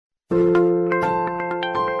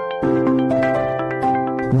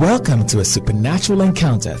Welcome to a supernatural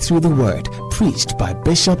encounter through the Word, preached by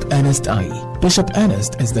Bishop Ernest Aryee. Bishop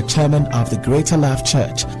Ernest is the chairman of the Greater Love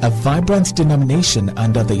Church, a vibrant denomination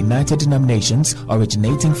under the United Denominations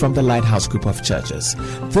originating from the Lighthouse Group of Churches.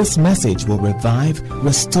 This message will revive,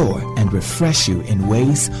 restore, and refresh you in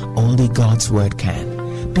ways only God's Word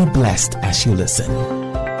can. Be blessed as you listen.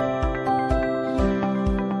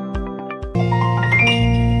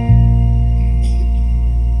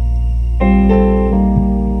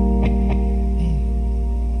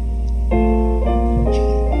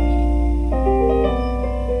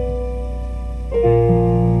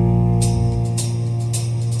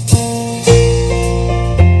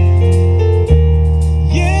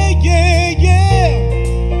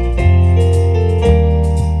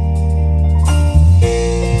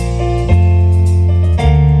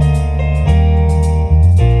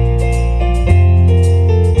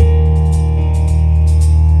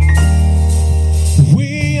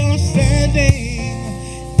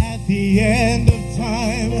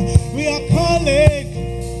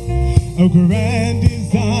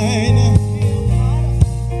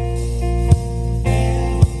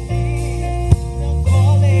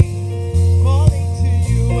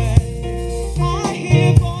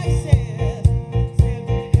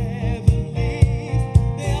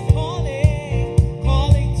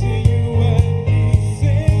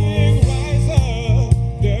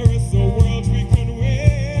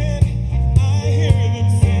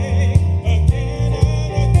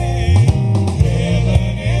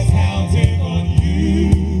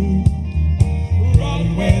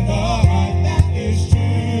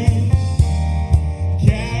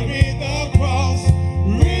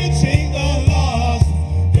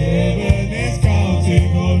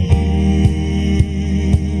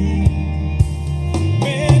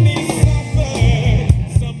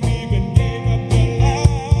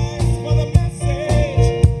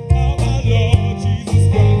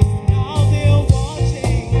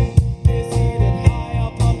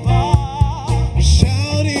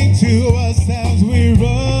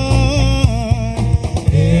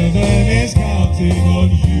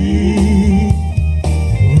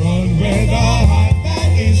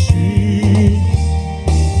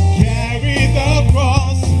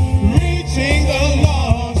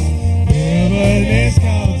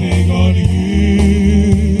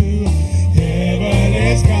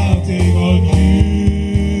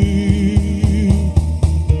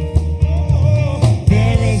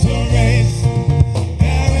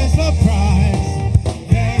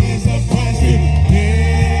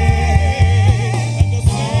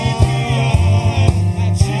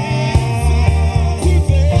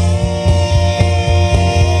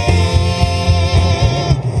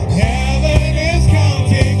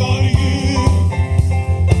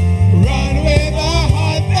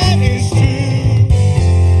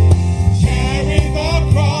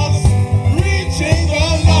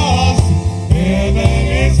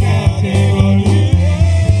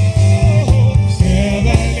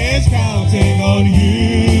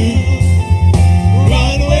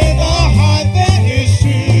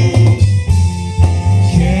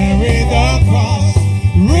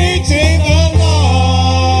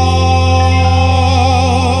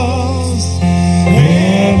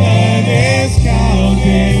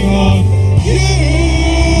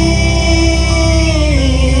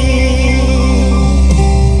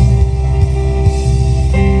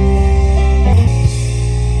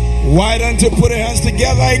 To put your hands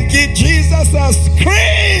together and give Jesus a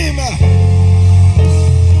scream.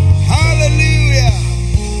 Hallelujah.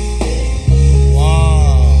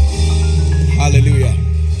 Wow. Hallelujah.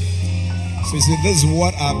 So you see, this is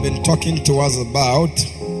what I've been talking to us about.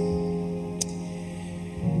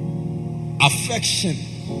 Affection.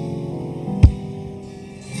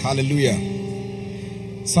 Hallelujah.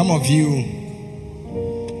 Some of you,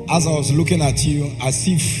 as I was looking at you, as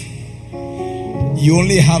if you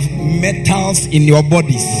only have metals in your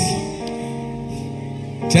bodies.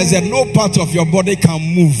 There's no part of your body can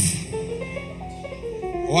move.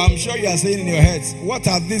 I'm sure you are saying in your heads, what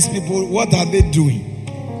are these people, what are they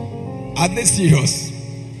doing? Are they serious?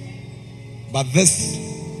 But this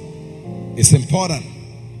is important.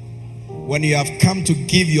 When you have come to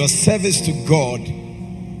give your service to God,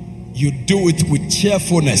 you do it with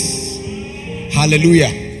cheerfulness.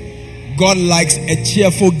 Hallelujah. God likes a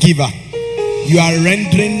cheerful giver. You are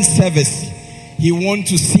rendering service. He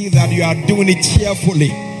wants to see that you are doing it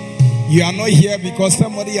cheerfully. You are not here because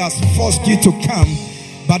somebody has forced you to come,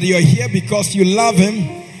 but you're here because you love him.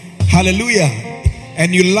 Hallelujah.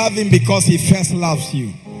 And you love him because he first loves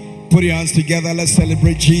you. Put your hands together. Let's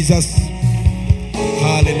celebrate Jesus.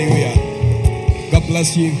 Hallelujah. God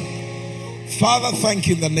bless you. Father, thank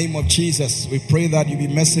you in the name of Jesus. We pray that you be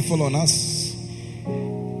merciful on us.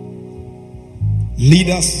 Lead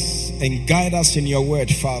us and guide us in your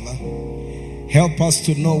word, Father. Help us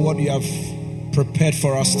to know what you have prepared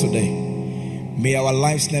for us today. May our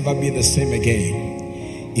lives never be the same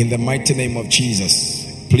again. In the mighty name of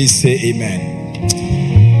Jesus. Please say amen.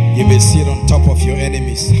 You may sit on top of your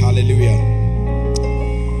enemies. Hallelujah.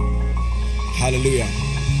 Hallelujah.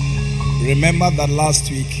 Remember that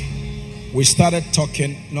last week we started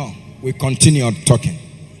talking. No, we continued talking.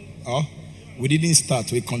 Oh, we didn't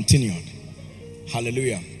start, we continued.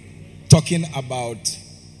 Hallelujah. Talking about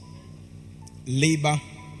labor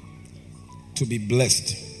to be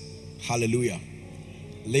blessed. Hallelujah.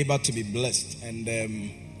 Labor to be blessed. And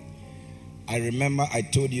I remember I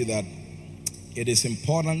told you that it is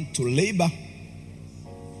important to labor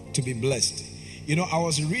to be blessed. You know, I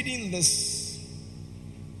was reading this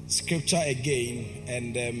scripture again,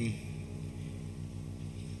 and it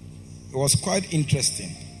was quite interesting.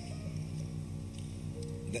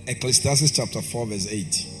 The Ecclesiastes chapter 4 verse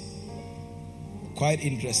 8. Quite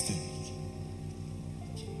interesting.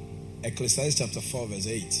 Ecclesiastes chapter 4 verse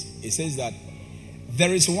 8. It says that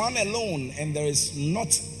there is one alone and there is not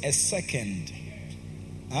a second.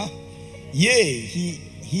 Yea,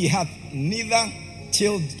 he hath neither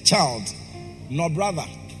child nor brother,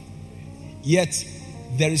 yet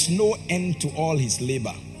there is no end to all his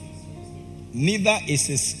labor. Neither is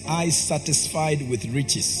his eye satisfied with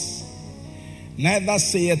riches. Neither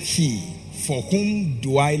saith he, for whom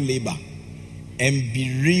do I labor and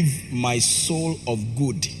bereave my soul of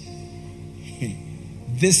good?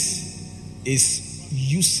 This is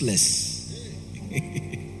useless.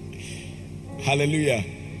 Hallelujah.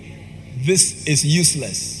 This is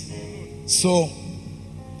useless. So,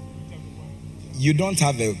 you don't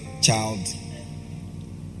have a child.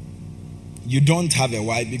 You don't have a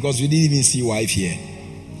wife, because we didn't even see wife here.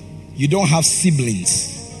 You don't have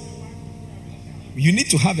siblings. You need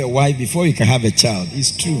to have a wife before you can have a child.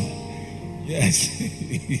 It's true. Yes.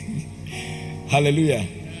 Hallelujah.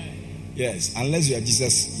 Yes. Unless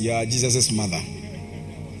you are Jesus' mother.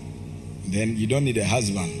 Then you don't need a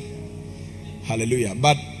husband. Hallelujah.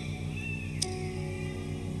 But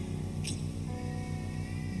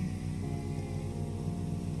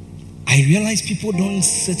I realize people don't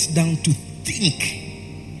sit down to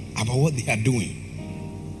think about what they are doing.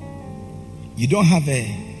 You don't have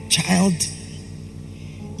a child.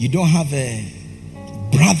 You don't have a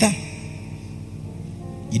brother.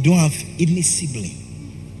 You don't have any sibling.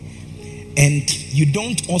 And you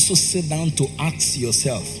don't also sit down to ask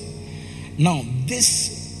yourself, now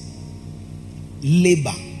this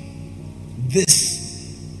labor,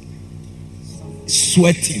 this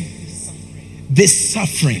sweating, this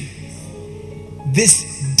suffering,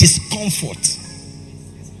 this discomfort,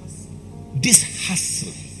 this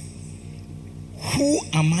hassle, who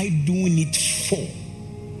am I doing it for?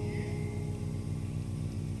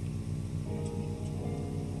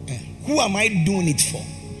 Who am I doing it for?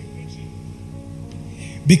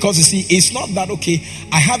 Because you see, it's not that, okay,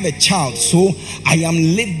 I have a child, so I am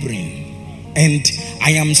laboring and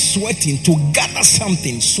I am sweating to gather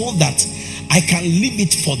something so that I can leave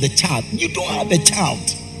it for the child. You don't have a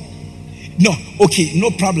child. No, okay, no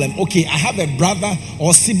problem. Okay, I have a brother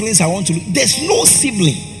or siblings I want to. There's no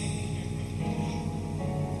sibling.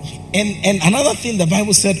 And another thing the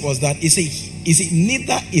Bible said was that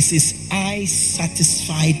neither is his eye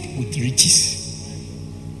satisfied with riches.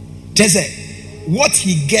 Just what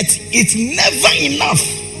he gets, it's never enough.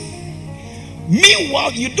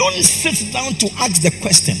 Meanwhile, you don't sit down to ask the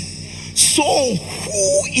question, so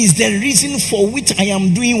who is the reason for which I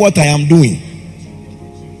am doing what I am doing?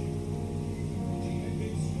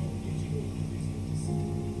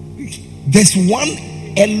 There's one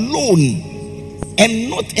alone,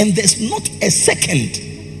 and there's not a second.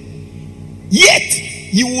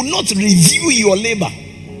 Yet you will not review your labor.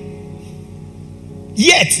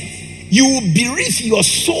 Yet you will bereave your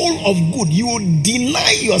soul of good. You will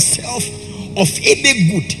deny yourself of any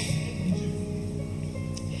good.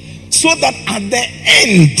 So that at the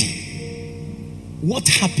end, what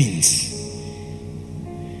happens?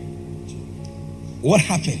 What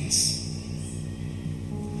happens?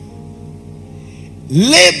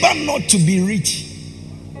 Labor not to be rich.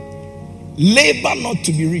 Labor not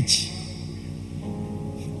to be rich.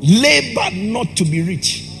 Labor not to be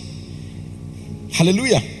rich.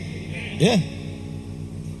 Hallelujah. Yeah.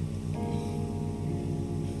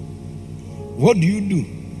 What do you do?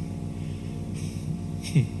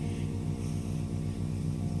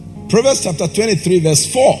 Proverbs chapter 23 verse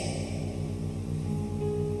 4.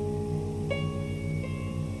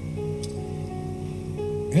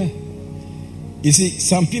 Yeah. You see,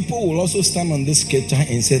 some people will also stand on this scripture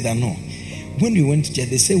and say that no. When we went to church,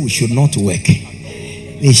 they say we should not work.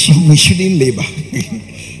 We shouldn't labor.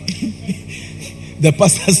 The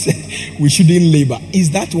pastor said we shouldn't labor.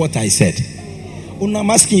 Is that what I said? Oh, no, I'm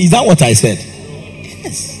asking, is that what I said?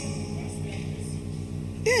 Yes.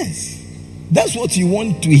 Yes. That's what you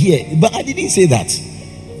want to hear. But I didn't say that.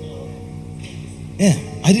 Yeah,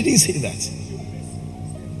 I didn't say that.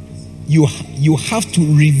 You have to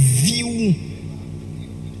review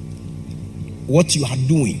what you are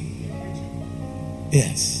doing.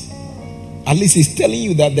 Yes. At least he's telling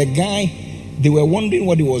you that the guy, they were wondering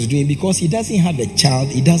what he was doing because he doesn't have a child,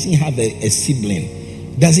 he doesn't have a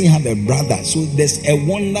sibling, doesn't have a brother. So there's a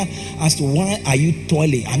wonder as to why are you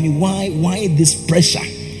toiling? I mean, why this pressure?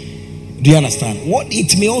 Do you understand? What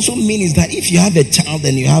it may also mean is that if you have a child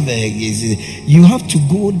and you have to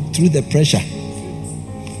go through the pressure.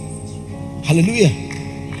 Hallelujah.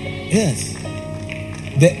 Yes.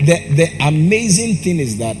 The amazing thing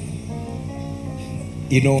is that,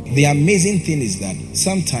 the amazing thing is that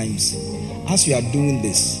sometimes as you are doing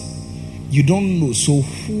this, you don't know, so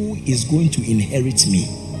who is going to inherit me?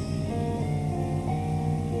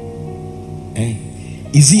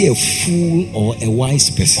 Is he a fool or a wise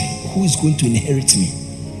person? Who is going to inherit me?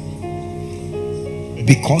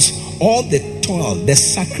 Because all the toil, the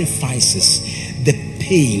sacrifices, the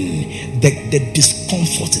pain, the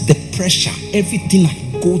discomfort, the pressure, everything I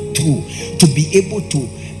go through to be able to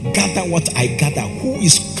gather what I gather, who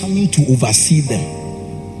is coming to oversee them?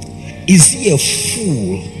 Is he a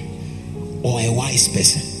fool or a wise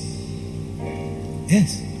person?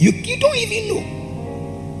 Yes. You don't even know.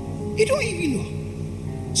 You don't even know.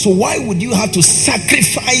 So why would you have to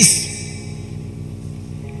sacrifice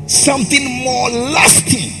something more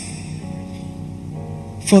lasting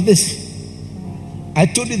for this? I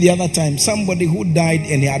told you the other time, somebody who died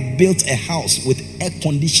and he had built a house with air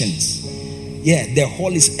conditions. Yeah, the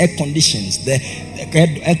hall is air conditioned. The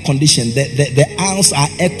air conditioned. The aisles are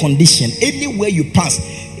air conditioned. Anywhere you pass,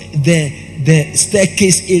 the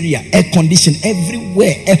staircase area, air conditioned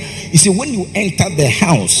everywhere. You see, when you enter the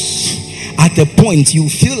house, at a point you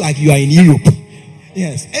feel like you are in Europe.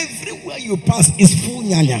 Yes, everywhere you pass is full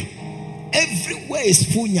nyanya. Everywhere is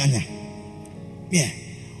full nyanya. Yeah.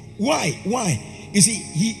 Why? You see,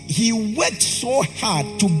 he worked so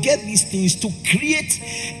hard to get these things to create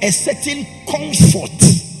a certain comfort.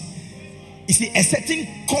 You see, a certain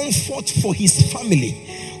comfort for his family,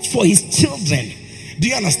 for his children. Do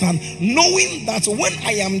you understand? Knowing that when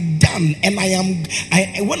I am done and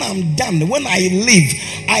when I leave,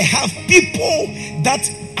 I have people that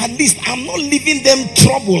at least I'm not leaving them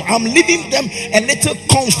trouble. I'm leaving them a little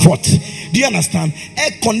comfort. Do you understand?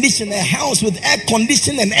 Air condition, a house with air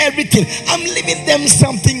condition and everything. I'm leaving them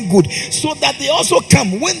something good so that they also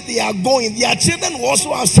come when they are going. Their children will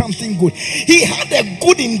also have something good. He had a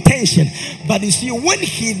good intention. But you see, when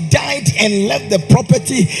he died and left the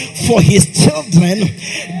property for his children,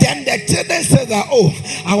 then the children said that, oh,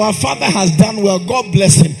 our father has done well. God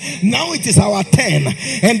bless him. Now it is our turn.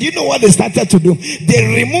 And you know what they started to do?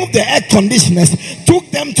 They removed the air conditioners, took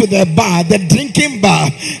them to the bar, the drinking bar.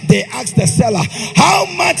 They asked the seller, how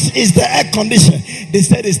much is the air conditioner? They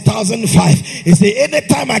said it's 1,500. He said,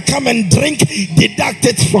 anytime I come and drink, deduct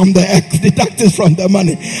it from the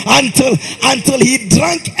money until he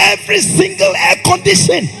drank every single air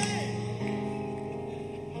condition.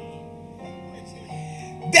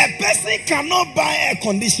 The person cannot buy air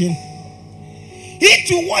condition. He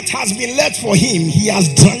to what has been left for him, he has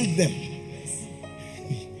drunk them.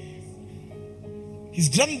 He's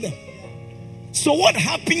drunk them. So what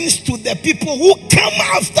happens to the people who come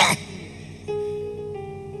after?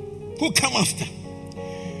 Who come after?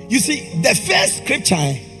 You see, the first scripture,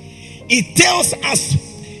 it tells us,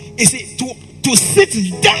 is it to sit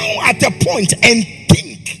down at a point and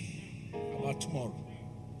think about tomorrow.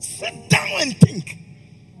 Sit down and think.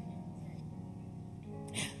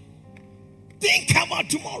 Think about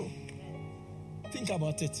tomorrow. Think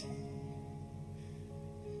about it.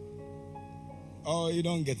 Oh, you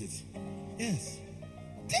don't get it. Yes.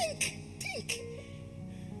 Think.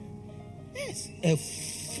 Yes. A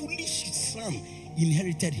foolish son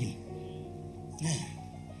inherited him. Yeah.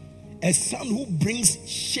 A son who brings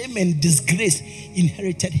shame and disgrace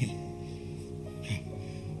inherited him. Yeah.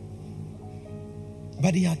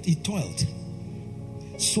 But he toiled.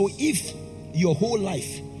 So if your whole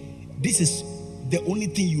life, this is the only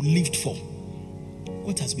thing you lived for,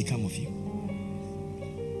 what has become of you?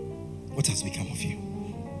 What has become of you?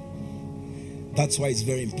 That's why it's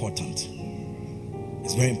very important.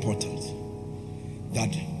 It's very important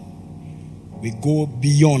that we go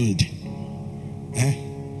beyond.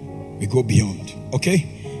 We go beyond.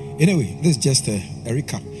 Okay? Anyway, this is just a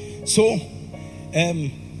recap. So,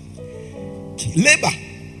 labor.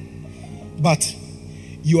 But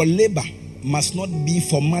your labor must not be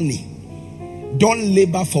for money. Don't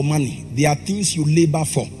labor for money. There are things you labor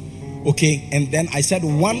for. Okay? And then I said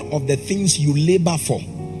one of the things you labor for,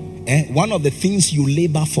 one of the things you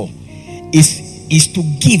labor for is to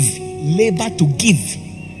give. Labor to give.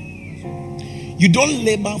 You don't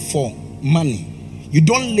labor for money. You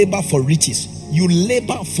don't labor for riches. You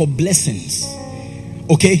labor for blessings.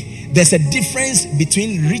 Okay? There's a difference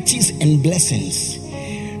between riches and blessings.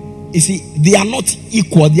 You see, they are not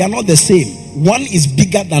equal. They are not the same. One is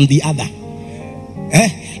bigger than the other.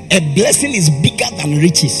 A blessing is bigger than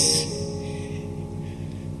riches.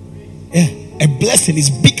 A blessing is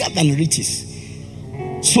bigger than riches.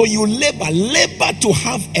 So you labor to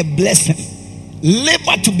have a blessing.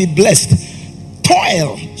 Labor to be blessed.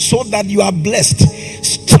 Toil so that you are blessed.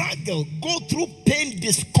 Struggle, go through pain,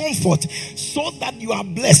 discomfort so that you are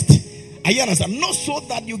blessed. Are you understand? Not so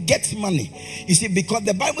that you get money. You see, because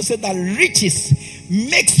the Bible said that riches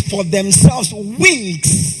makes for themselves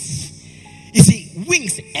wings. You see,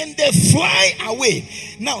 wings, and they fly away.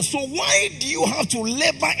 Now, so why do you have to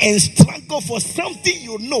labor and struggle for something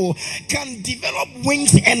you know can develop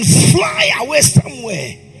wings and fly away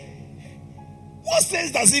somewhere? What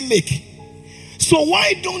sense does it make? So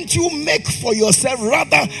why don't you make for yourself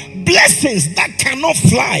rather blessings that cannot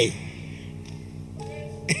fly?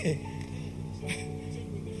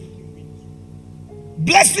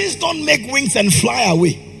 Blessings don't make wings and fly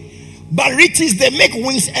away. But riches, they make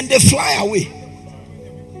wings and they fly away.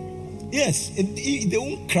 Yes, they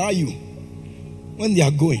won't cry you when they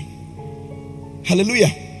are going.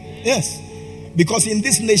 Hallelujah. Yes. Because in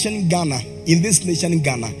this nation Ghana,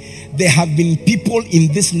 there have been people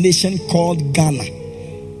in this nation called Ghana.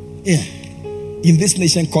 Yeah. In this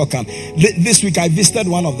nation called Ghana. This week I visited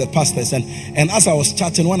one of the pastors, and as I was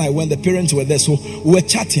chatting, when I went, the parents were there, so we were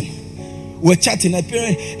chatting. We're chatting.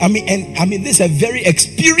 I mean, this is a very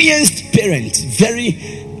experienced parent, very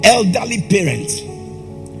elderly parent,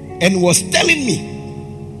 and was telling me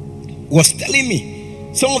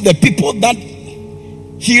some of the people that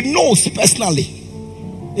he knows personally.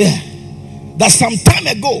 Yeah, that some time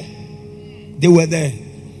ago they were there.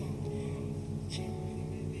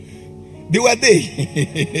 They were there.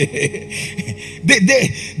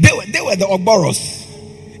 they were the Ogboros.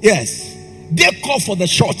 Yes, they called for the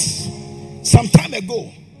shots. Some time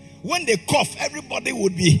ago, when they cough, everybody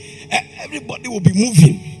would be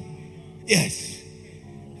moving. Yes.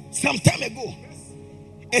 Some time ago,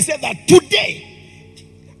 he said that today,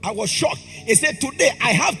 I was shocked. He said today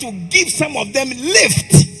I have to give some of them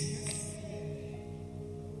lift.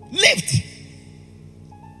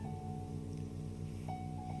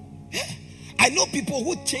 I know people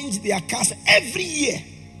who change their cars every year,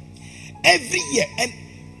 and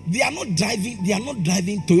they are not driving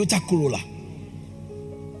Toyota Corolla.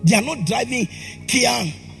 They are not driving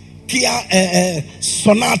Kia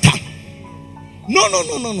Sonata. No.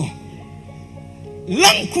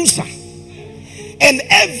 Land Cruiser. And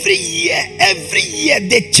every year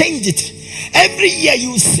they change it. Every year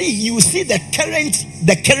you see the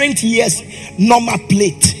current year's number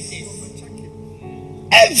plate.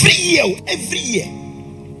 Every year.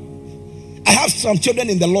 I have some children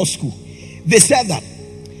in the law school. They said that,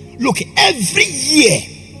 look, every year,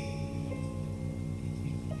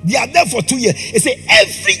 they are there for 2 years. They say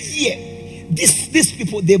every year, these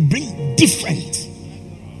people, they bring different.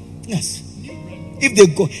 Yes. If they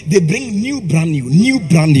go, they bring new brand new.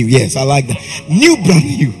 Yes, I like that. New brand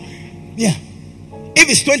new. Yeah. If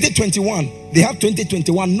it's 2021, they have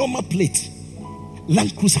 2021 normal plate.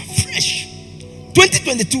 Land Cruiser fresh.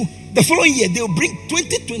 2022, the following year, they'll bring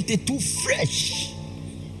 2022 fresh.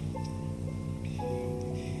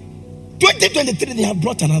 2023, they have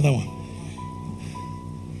brought another one.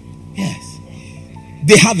 Yes.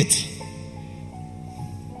 They have it.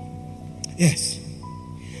 Yes.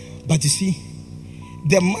 But you see,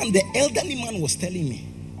 the elderly man was telling me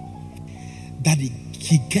that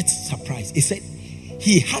he gets surprised. He said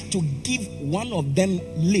he had to give one of them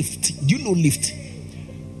lift. Do you know lift?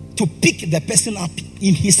 To pick the person up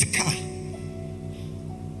in his car.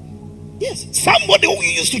 Yes. Somebody who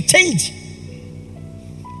used to change.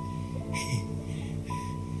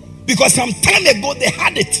 Because some time ago they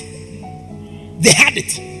had it.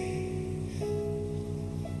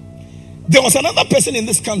 There was another person in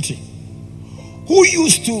this country who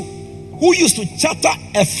used to charter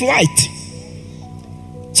a flight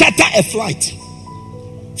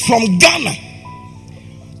from Ghana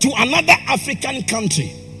to another African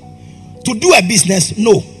country to do a business.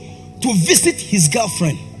 No, to visit his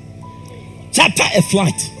girlfriend. charter a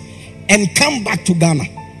flight, and come back to Ghana.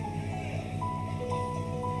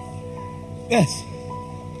 Yes.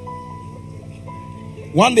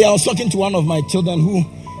 One day I was talking to one of my children who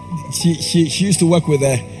she used to work with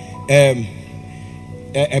a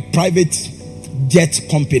private jet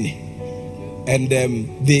company, and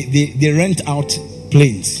they rent out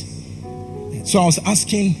planes. So I was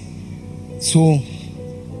asking, so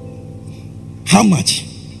how much?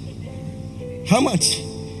 How much?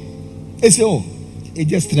 They said, oh,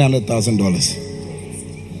 it's just $300,000.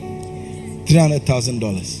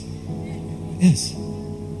 $300,000. Yes.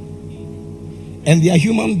 And they are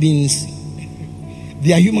human beings.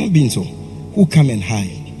 They are human beings who come and hire.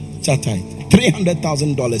 Charter it.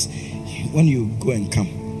 $300,000 when you go and come.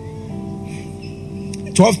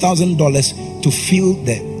 $12,000 to fill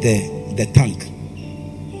the tank.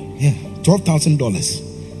 Yeah,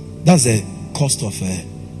 $12,000. That's the cost of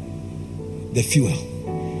the fuel.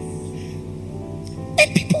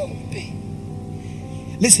 And people pay.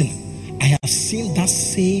 Listen, I have seen that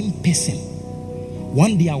same person.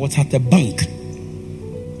 One day I was at the bank.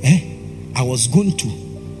 I was going to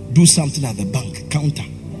do something at the bank counter.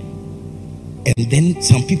 And then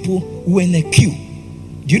some people were in a queue.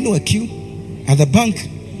 Do you know a queue? At the bank.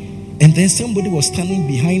 And then somebody was standing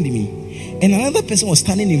behind me. And another person was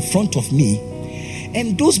standing in front of me.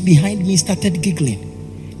 And those behind me started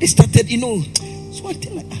giggling. They started, so I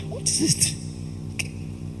tell them, what is it?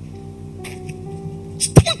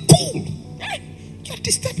 Stand cool. You're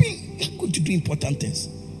disturbing. You're going to do important things.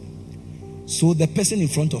 So the person in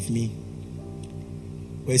front of me,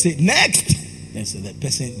 where he said, next. And so the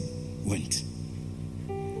person went.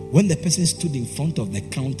 When the person stood in front of the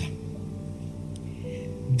counter,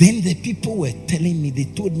 then the people were telling me, they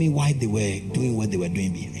told me why they were doing what they were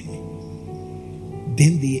doing behind me.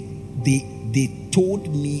 Then they told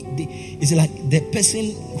me, it's like the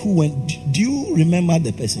person who went, do you remember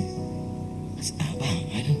the person? I said, I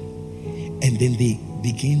don't. And then they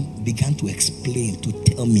began to explain, to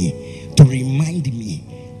tell me, to remind me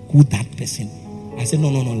who that person. I said, no,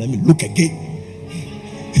 let me look again.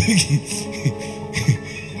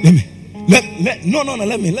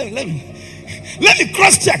 Let me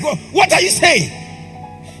cross check. What are you saying?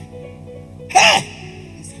 Hey!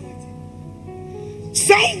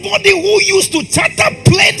 Somebody who used to charter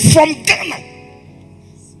planes from Ghana.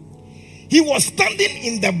 He was standing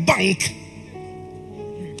in the bank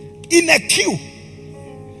in a queue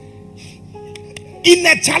in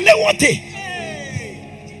a Chalewote.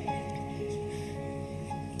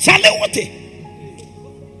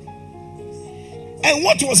 And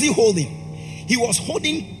what was he holding? He was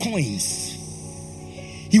holding coins.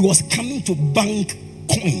 He was coming to bank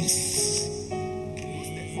coins.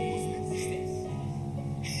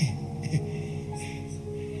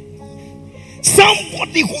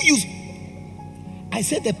 Somebody who used, I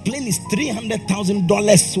said the plane is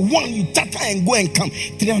 $300,000. One, you charter and go and come.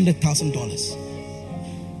 $300,000.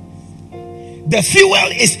 The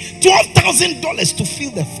fuel is $12,000 to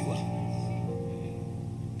fill the fuel.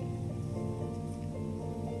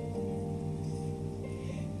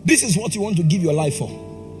 This is what you want to give your life for.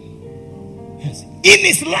 Yes. In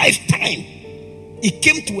his lifetime, it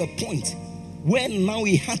came to a point where now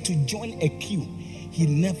he had to join a queue. He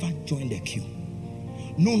never joined a queue.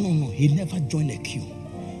 No, he never joined a queue.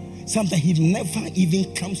 Sometimes he never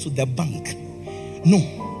even comes to the bank. No,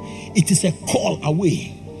 it is a call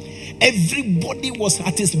away. Everybody was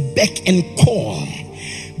at his beck and call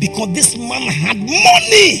because this man had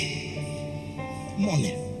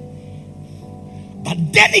money. But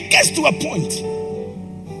then it gets to a point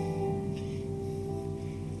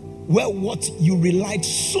where what you relied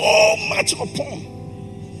so much upon,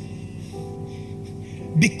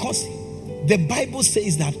 because the Bible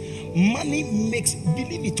says that money makes,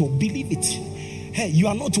 believe it. Hey, you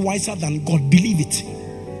are not wiser than God. Believe it.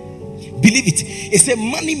 It says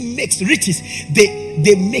money makes riches.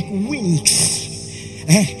 They make wings.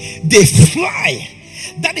 They fly.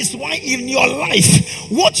 That is why in your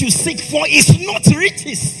life, what you seek for is not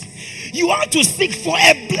riches. You are to seek for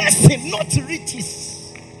a blessing, not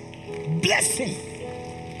riches. Blessing.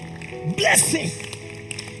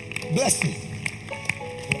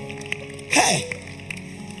 Hey,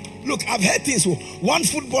 look, I've heard things. One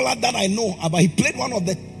footballer that I know about, he played one of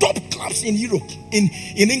the top clubs in Europe, in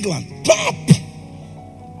England. Top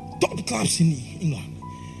clubs in England.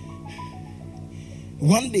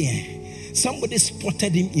 One day, somebody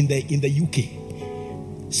spotted him in the UK.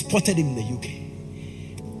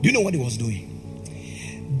 Do you know what he was doing?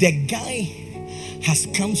 The guy has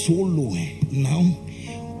come so low now.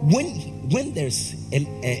 When there's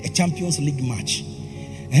a Champions League match,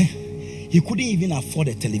 he couldn't even afford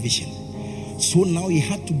a television. So now he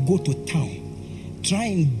had to go to town, try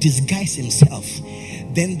and disguise himself.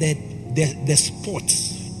 Then the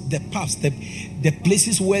spots, the pubs, the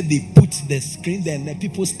places where they put the screen there and the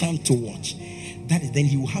people stand to watch. That is, then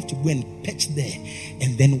he will have to go and perch there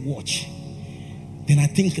and then watch. Then I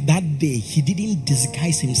think that day he didn't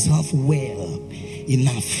disguise himself well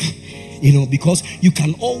enough. Because you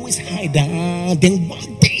can always hide. Then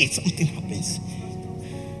one day something happens.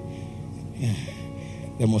 Yeah.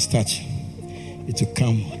 The mustache, it will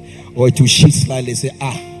come, or it will shift slightly. Say,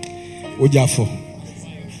 Ojafo.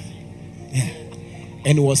 Yeah.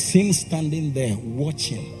 And he was seen standing there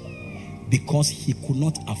watching because he could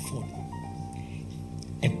not afford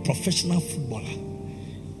a professional footballer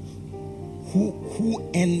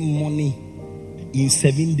who earned money in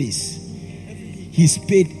 7 days. He's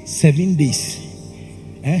paid 7 days.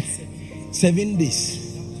 7 days.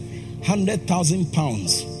 100,000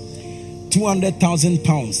 pounds. 200,000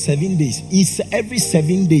 pounds. 7 days. It's every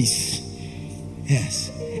 7 days.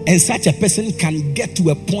 Yes. And such a person can get to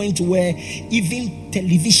a point where even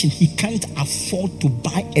television, he can't afford to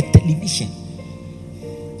buy a television.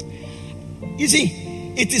 You see,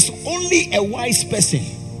 it is only a wise person,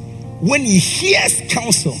 when he hears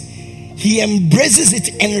counsel, he embraces it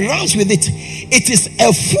and runs with it. It is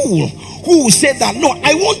a fool who will say that, no,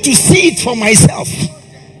 I want to see it for myself.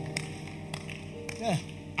 Yeah,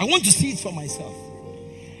 I want to see it for myself.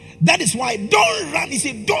 That is why don't run. He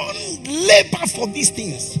said, don't labor for these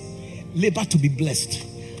things. Labor to be blessed.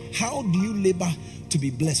 How do you labor to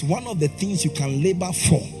be blessed? One of the things you can labor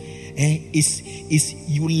for is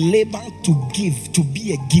you labor to give, to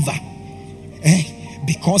be a giver.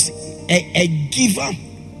 Because a giver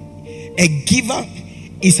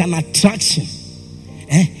is an attraction.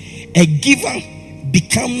 A giver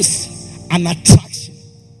becomes an attraction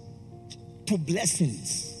to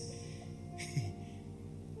blessings.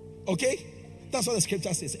 Okay? That's what the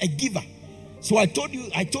scripture says. A giver. So I told you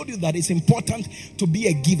that it's important to be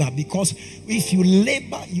a giver, because if you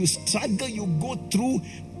labor, you struggle, you go through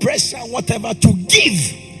pressure, whatever, to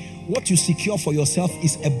give, what you secure for yourself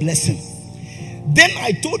is a blessing. Then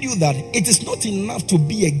I told you that it is not enough to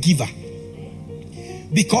be a giver,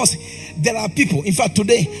 because there are people. In fact,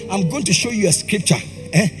 today I'm going to show you a scripture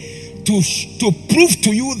to prove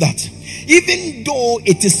to you that even though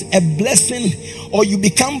it is a blessing, or you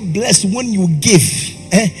become blessed when you give,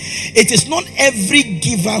 it is not every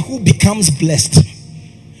giver who becomes blessed.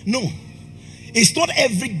 No, it's not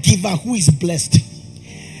every giver who is blessed.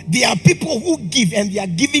 There are people who give, and their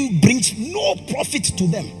giving brings no profit to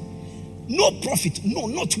them. No profit, no,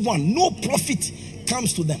 not one. No profit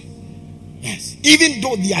comes to them. Yes, even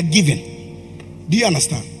though they are giving. Do you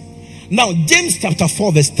understand? Now, James chapter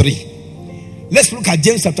 4 verse 3. Let's look at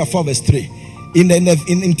James chapter 4 verse 3.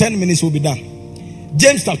 In 10 minutes we'll be done.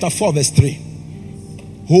 James chapter 4 verse 3.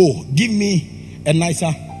 Oh, give me a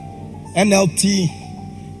nicer NLT,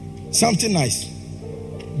 something nice.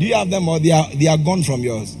 Do you have them, or they are gone from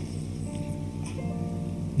yours?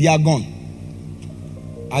 They are gone.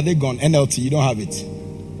 Are they gone? NLT, you don't have it.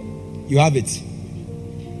 You have it.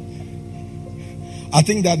 I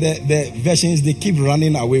think that the versions they keep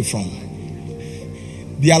running away from.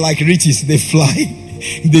 They are like riches. They fly.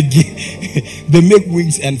 They make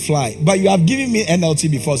wings and fly. But you have given me NLT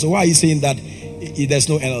before. So why are you saying that there's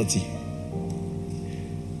no NLT?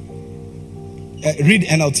 Read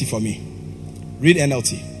NLT for me. Read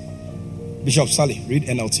NLT. Bishop Sally, read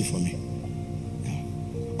NLT for me.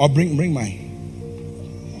 Or bring mine.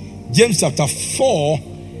 James chapter 4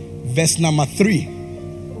 verse number 3.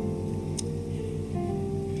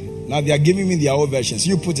 Now they are giving me their own versions.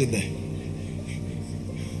 You put it there.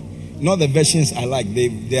 Not the versions I like.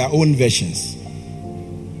 Their own versions.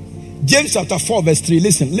 James chapter 4 verse 3.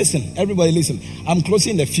 Listen. Everybody listen. I'm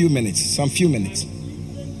closing in a few minutes. Some few minutes.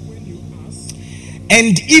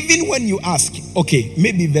 And even when you ask, okay,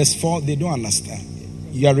 maybe verse 4, they don't understand.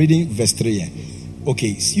 You are reading verse 3 here.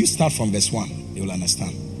 Okay, so you start from verse 1. They will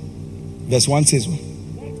understand. Verse 1 says what?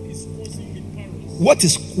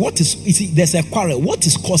 What is you see, there's a quarrel. What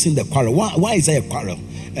is causing the quarrel? Why is there a quarrel?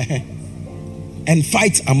 And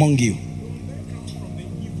fight among you.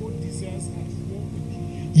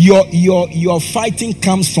 Your fighting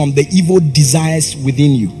comes from the evil desires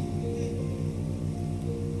within you.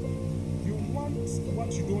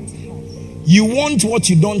 You want what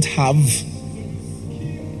you don't have.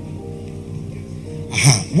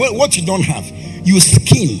 What you don't have. You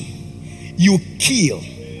scheme. You kill.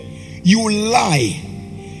 You lie.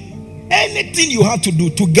 Anything you have to do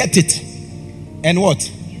to get it. And what?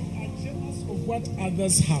 You are jealous of what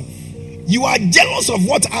others have. You are jealous of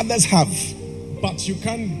what others have. But you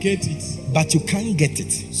can't get it. But you can't get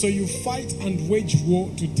it. So you fight and wage war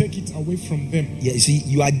to take it away from them. Yeah, you see,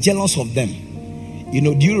 you are jealous of them. You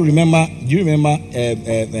know, do you remember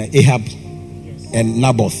Ahab and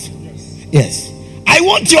Naboth? Yes. I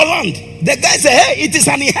want your land. The guy said, hey, it is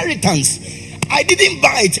an inheritance. I didn't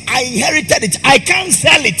buy it. I inherited it. I can't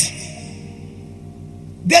sell it.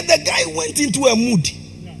 Then the guy went into a mood.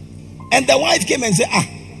 And the wife came and said,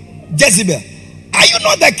 Jezebel, are you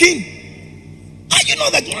not the king? Are you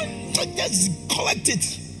not the king? Just collect it.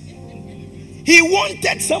 He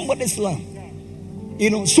wanted somebody's land. You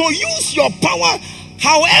know, so use your power,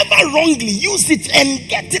 however wrongly, use it and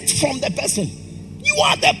get it from the person. You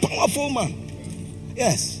are the powerful man.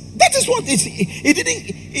 Yes. That is what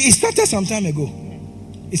it started some time ago.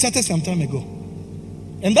 It started some time ago.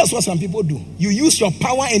 And that's what some people do. You use your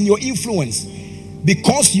power and your influence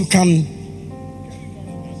because you can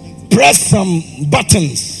press some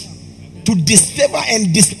buttons to disfavor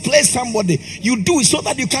and displace somebody. You do it so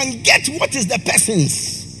that you can get what is the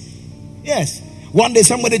person's. Yes. One day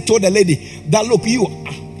somebody told a lady that, look,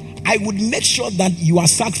 I would make sure that you are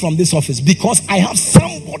sacked from this office because I have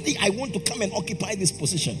somebody I want to come and occupy this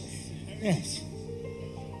position. Yes.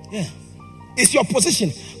 Yeah. It's your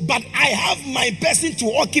position, but I have my person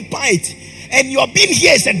to occupy it, and your being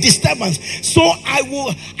here is a disturbance. So I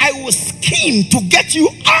will scheme to get you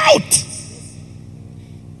out.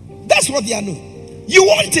 That's what they are doing. You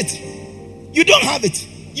want it, you don't have it.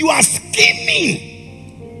 You are scheming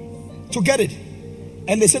to get it,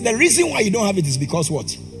 and they said the reason why you don't have it is because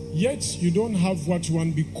what? Yet you don't have what you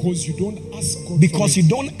want because you don't ask God. Because you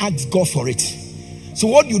don't ask God for it. So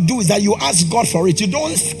what you do is that you ask God for it. You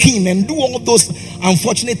don't scheme and do all those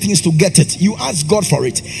unfortunate things to get it. You ask God for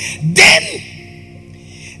it. Then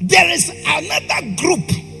there is another group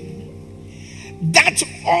that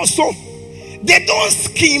also, they don't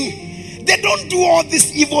scheme. They don't do all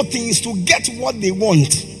these evil things to get what they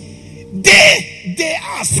want. They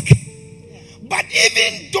ask. But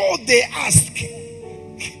even though they ask,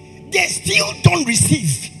 they still don't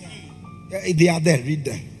receive. They are there. Read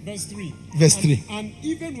them. Verse 3. Verse 3. And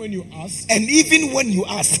even when you ask,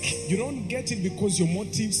 you don't get it because your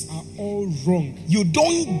motives are all wrong. You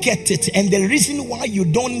don't get it, and the reason why you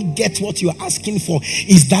don't get what you are asking for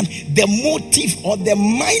is that the motive or the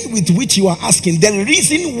mind with which you are asking, the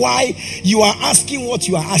reason why you are asking what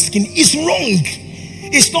you are asking is wrong.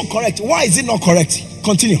 It's not correct. Why is it not correct?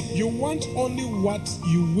 Continue. You want only what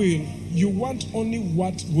you will. You want only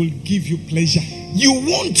what will give you pleasure. You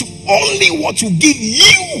want only what will give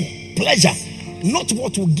you pleasure, not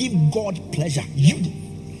what will give God pleasure. You.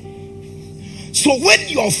 So when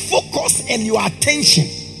your focus and your attention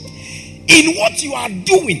in what you are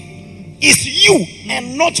doing is you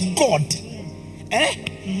and not God,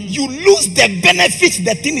 you lose the benefits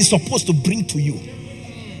the thing is supposed to bring to you.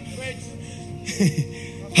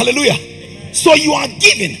 Hallelujah. So you are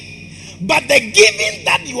giving. But the giving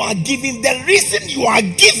that you are giving, the reason you are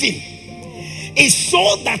giving is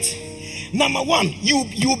so that, number one, you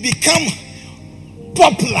become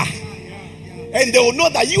popular. And they will know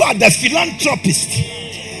that you are the philanthropist.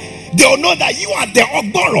 They will know that you are the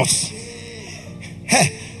Ogboros.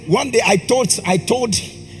 Hey, one day I told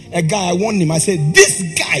a guy, I warned him, I said, this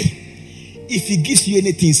guy, if he gives you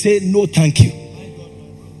anything, say no thank you.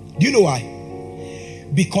 Do you know why?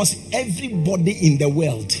 Because everybody in the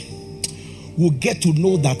world will get to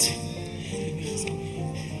know that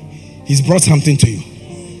he's brought something to you.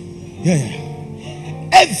 Yeah.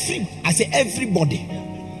 Everybody.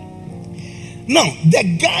 Now,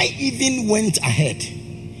 the guy even went ahead.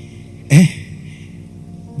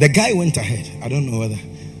 The guy went ahead. I don't know whether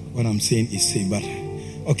what I'm saying is safe, but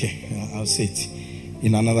okay, I'll say it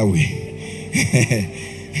in another way.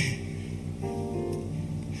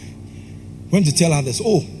 Went to tell others,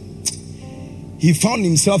 he found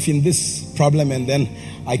himself in this problem, and then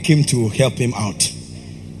I came to help him out.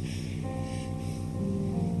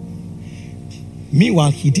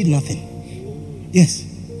 Meanwhile, he did nothing. Yes.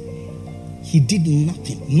 He did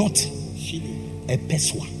nothing. Not a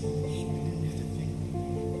peswa.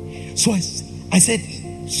 So I said,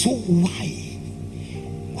 so why?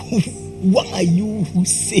 Why are you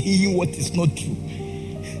saying what is not true?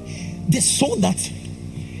 So that,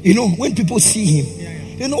 when people see him,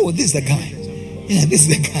 this is the guy. Yeah, this is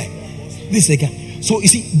the guy. This is the guy. So you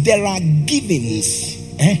see, there are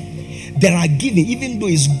givings. There are giving, even though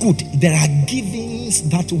it's good, there are givings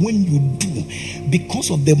that when you do,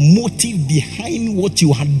 because of the motive behind what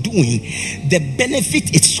you are doing, the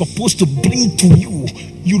benefit it's supposed to bring to you,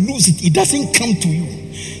 you lose it. It doesn't come to you.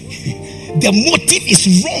 The motive is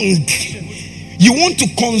wrong. You want to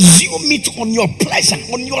consume it on your pleasure,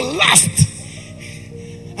 on your lust.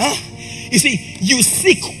 You see, you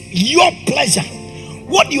seek your pleasure.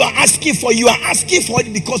 What you are asking for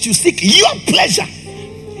it because you seek your pleasure.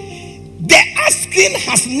 The asking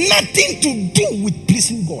has nothing to do with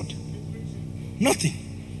pleasing God.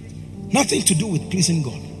 Nothing to do with pleasing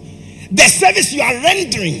God. The service you are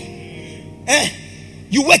rendering,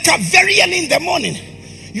 you wake up very early in the morning.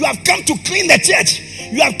 You have come to clean the church.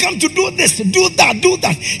 You have come to do this, do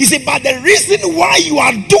that. You see, but the reason why you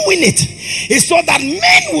are doing it is so that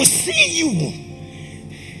men will see you.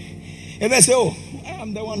 And they say, oh,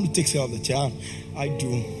 I'm the one who takes care of the child. I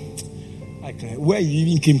do. I can. Where you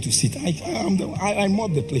even came to sit, I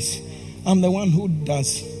mop the place. I'm the one who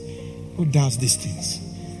does these things.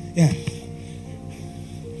 Yeah.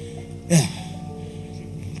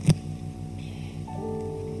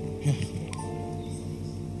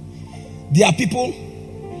 There are people,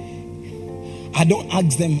 I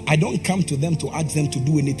don't come to them to ask them to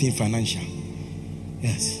do anything financial.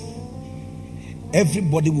 Yes.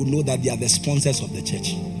 Everybody will know that they are the sponsors of the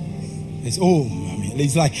church.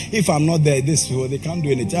 It's like, if I'm not there, they can't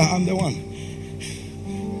do anything. I'm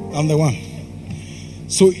the one.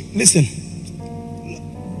 So listen,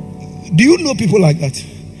 do you know people like that?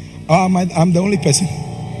 I'm the only person.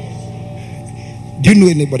 Do you know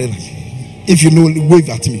anybody like that? If you know, wave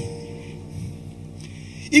at me.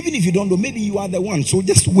 Even if you don't know, maybe you are the one. So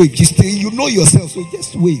just wave. You know yourself, so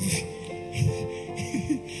just wave.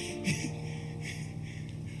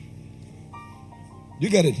 You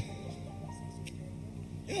get it?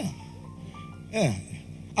 Yeah.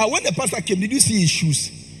 When the pastor came, did you see his shoes?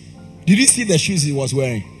 Did you see the shoes he was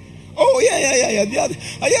wearing? Oh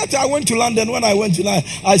yeah. I went to London. When I went to London,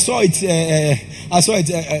 I saw it.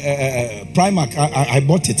 Primark. I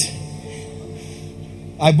bought it.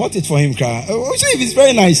 I bought it for him. Oh, see, it's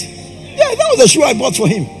very nice. Yeah, that was the shoe I bought for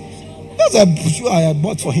him. That's a shoe I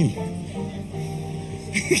bought for him.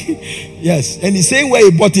 Yes, and he's saying where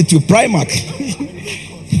he bought it to, Primark.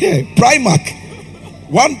 Yeah, Primark.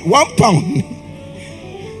 One pound.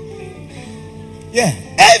 Yeah,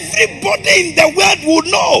 everybody in the world will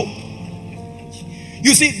know.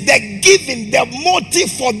 You see, the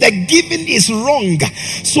motive for the giving is wrong.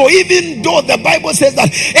 So even though the Bible says that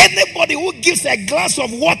anybody who gives a glass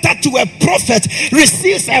of water to a prophet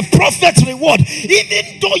receives a prophet's reward,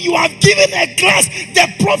 even though you have given a glass, the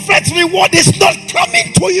prophet's reward is not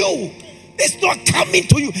coming to you. It's not coming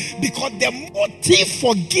to you because the motive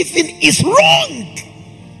for giving is wrong.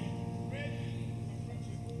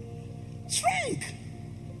 It's wrong.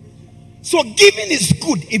 So giving is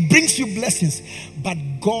good. It brings you blessings. But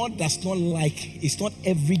God does not like, it's not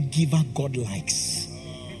every giver God likes.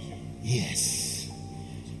 Yes.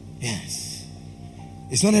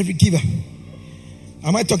 It's not every giver.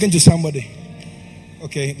 Am I talking to somebody?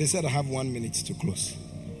 Okay, they said I have 1 minute to close.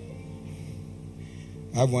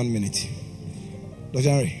 I have 1 minute. Dr.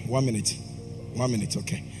 Henry, 1 minute. 1 minute,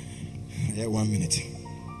 okay. Yeah, 1 minute.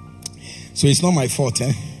 So it's not my fault,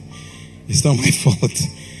 It's not my fault.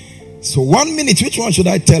 So 1 minute, which one should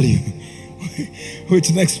I tell you?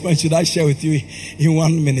 Which next point should I share with you in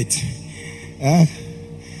 1 minute?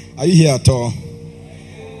 Are you here at all?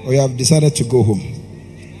 Or you have decided to go home?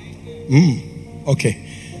 Okay.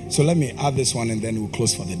 So let me add this one and then we'll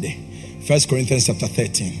close for the day. 1 Corinthians chapter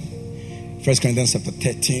 13. 1 Corinthians chapter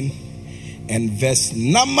 13 and verse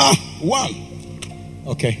number 1.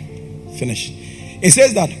 Okay. Finish. It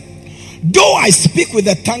says that, though I speak with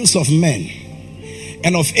the tongues of men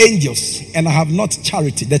and of angels, and I have not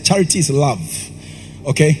charity. The charity is love.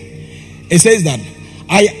 Okay? It says that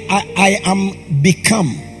I am become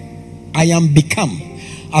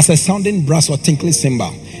as a sounding brass or tinkling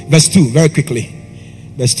cymbal. Verse 2, very quickly.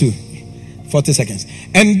 Verse 2, 40 seconds.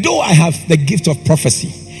 And though I have the gift of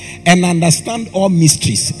prophecy and understand all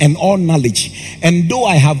mysteries and all knowledge, and though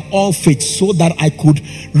I have all faith so that I could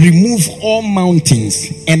remove all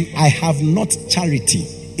mountains, and I have not charity,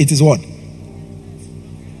 it is what?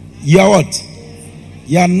 You are what?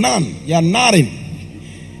 You are none. You are nothing.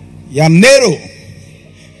 You are narrow.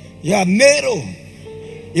 You are narrow.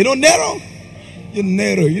 You know narrow? You're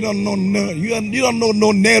narrow. You don't know narrow. You don't know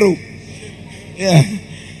no narrow. Yeah.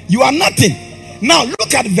 You are nothing. Now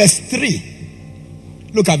look at verse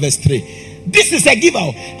 3. Look at verse 3. This is a giver.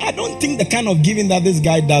 I don't think the kind of giving that this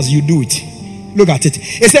guy does, you do it. Look at it.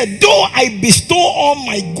 It said, though I bestow all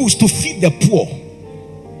my goods to feed the poor.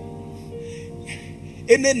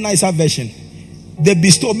 Any nicer version, they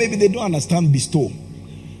bestow, maybe they don't understand bestow.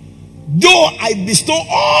 Though I bestow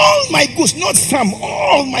all my goods, not some,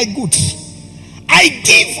 all my goods. I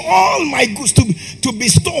give all my goods to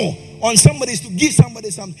bestow on somebody, to give somebody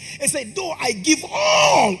something. It said, though I give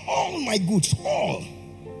all my goods, all,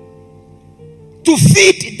 to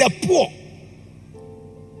feed the poor.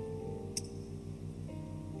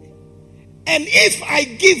 And if I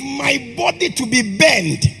give my body to be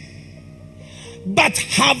burned, but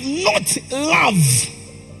have not love,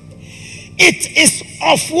 it is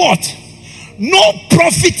of what? No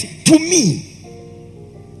profit to me.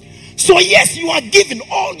 So yes, you are given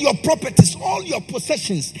all your properties, all your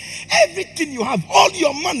possessions, everything you have, all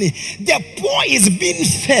your money. The poor is being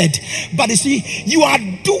fed. But you see, you are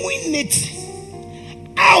doing it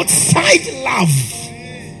outside love.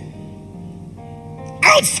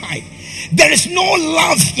 Outside. There is no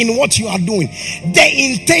love in what you are doing. The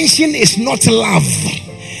intention is not love.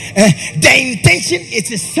 The intention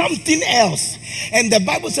is something else. And the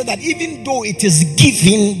Bible said that even though it is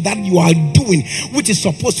giving that you are doing, which is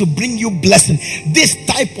supposed to bring you blessing, this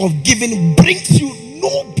type of giving brings you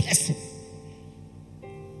no blessing.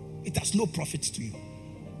 It has no profit to you.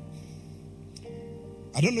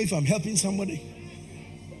 I don't know if I'm helping somebody.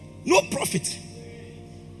 No profit.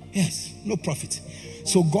 Yes, no profit.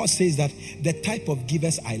 So God says that the type of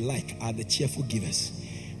givers I like are the cheerful givers.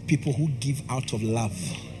 People who give out of love.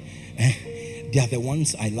 They are the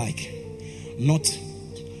ones I like. Not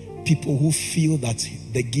people who feel that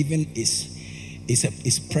the giving is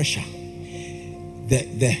pressure.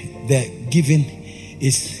 The giving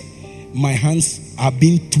is, my hands are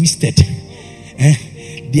being twisted.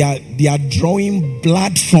 They are drawing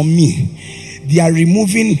blood from me. They are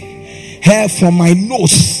removing hair from my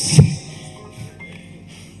nose.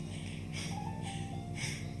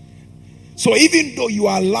 So even though you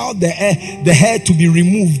allow the hair to be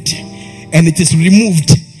removed, and it is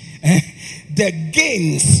removed, the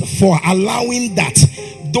gains for allowing that,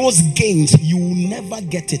 those gains, you will never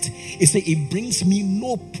get it. It says it brings me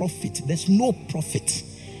no profit. There's no profit,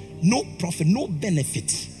 no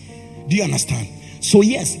benefit. Do you understand? So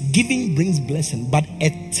yes, giving brings blessing, but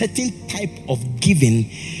a certain type of giving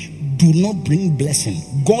do not bring blessing.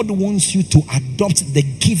 God wants you to adopt the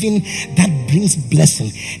giving that brings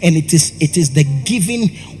blessing, and it is the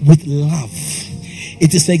giving with love.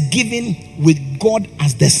 It is a giving with God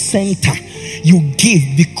as the center. You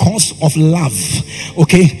give because of love.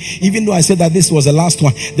 Okay? Even though I said that this was the last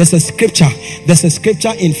one, there's a scripture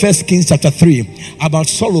in 1 Kings chapter 3 about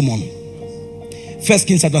Solomon. 1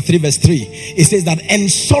 Kings chapter 3 verse 3. It says that, and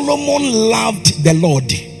Solomon loved the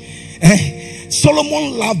Lord.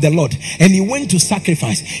 Solomon loved the Lord, and he went to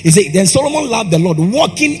sacrifice. He said, then Solomon loved the Lord,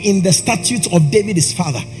 walking in the statutes of David his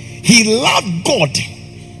father. He loved God.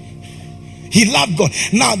 He loved God.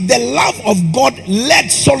 Now, the love of God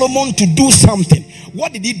led Solomon to do something.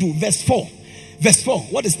 What did he do? Verse 4. Verse 4.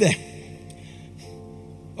 What is there?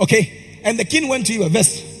 Okay. And the king went to you.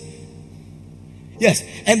 Verse. Yes.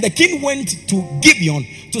 And the king went to Gibeon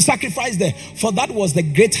to sacrifice there, for that was the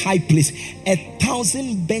great high place.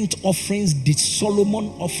 1,000 burnt offerings did Solomon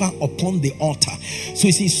offer upon the altar. So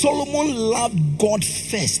you see, Solomon loved God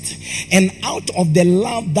first, and out of the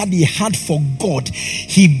love that he had for God,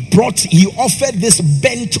 he offered this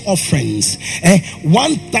burnt offerings,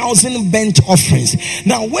 1,000 burnt offerings.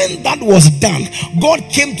 Now when that was done, God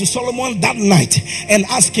came to Solomon that night and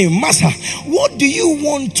asked him, Master, what do you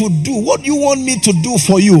want to do? What do you want me to do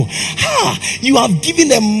for you? You have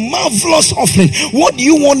given a marvelous offering. What do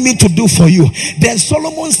you want me to do for you? Then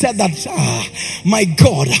Solomon said that, my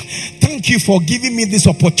God, thank you for giving me this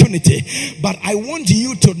opportunity, but I want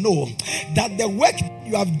you to know that the work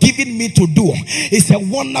you have given me to do is a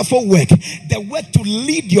wonderful work. The work to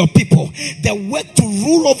lead your people, the work to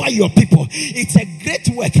rule over your people, it's a great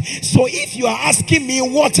work. So if you are asking me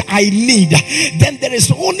what I need, then there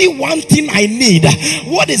is only one thing I need.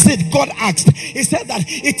 What is it? God asked. He said that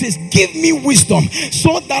it is, give me wisdom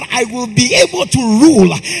so that I will be able to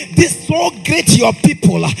rule this so great your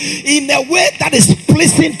people in a way that is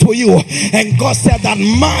pleasing to you. And God said that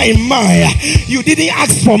my, you didn't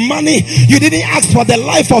ask for money, you didn't ask for the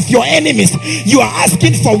life of your enemies, you are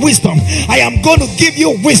asking for wisdom. I am going to give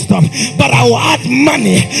you wisdom, but I will add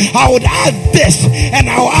money, I would add this, and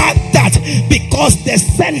I will add that, because the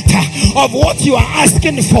center of what you are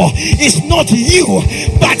asking for is not you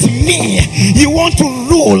but me. You want to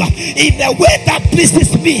rule in a way that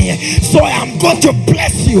pleases me, so I am going to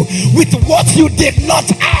bless you with what you did not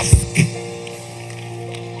ask.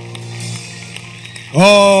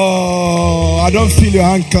 Oh, I don't feel your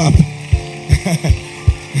hand clap.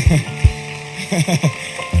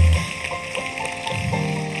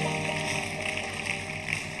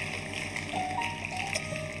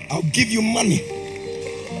 I'll give you money.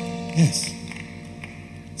 Yes.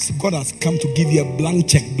 So God has come to give you a blank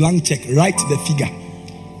check. Write the figure.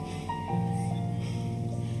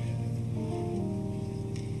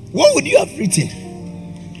 What would you have written?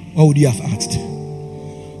 What would you have asked?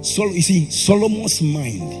 So you see, Solomon's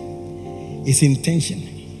mind, his intention,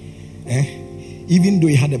 even though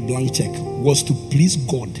he had a blank check, was to please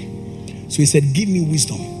God. So he said, give me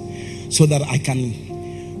wisdom so that I can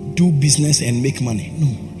do business and make money. No.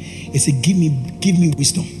 He said, give me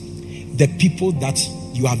wisdom. The people that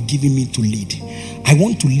you have given me to lead, I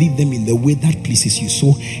want to lead them in the way that pleases you.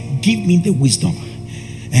 So give me the wisdom.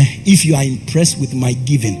 If you are impressed with my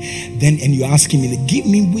giving, then and you ask him, give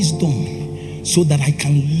me wisdom so that I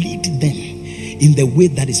can lead them in the way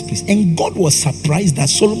that is pleased. And God was surprised that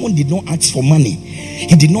Solomon did not ask for money.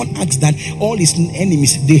 He did not ask that all his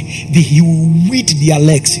enemies, he will weed their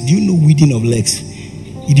legs. Do you know weeding of legs?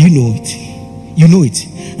 Do you know it? You know it.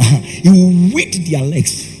 He will weed their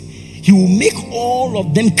legs. He will make all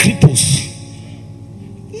of them cripples.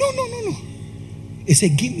 No. He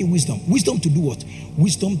said, give me wisdom. Wisdom to do what?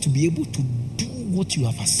 Wisdom to be able to do what you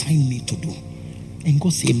have assigned me to do. And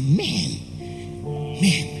God said, man,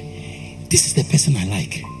 this is the person I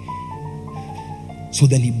like. So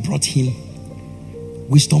then he brought him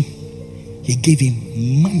wisdom. He gave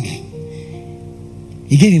him money.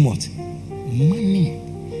 He gave him what?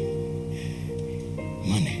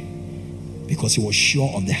 Money. Because he was sure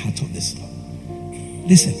of the heart of this.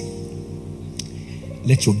 Listen.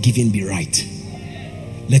 Let your giving be right.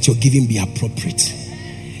 Let your giving be appropriate.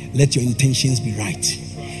 Let your intentions be right.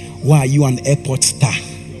 Why are you an airport star?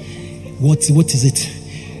 What is it?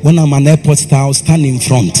 When I'm an airport star, I'll stand in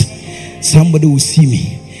front. Somebody will see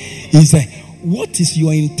me. He said, what is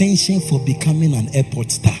your intention for becoming an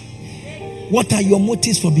airport star? What are your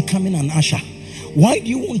motives for becoming an usher? Why do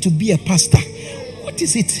you want to be a pastor? What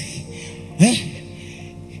is it?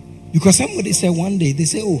 Because somebody said one day, they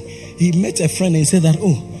say, he met a friend and said that,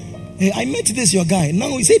 I met this your guy.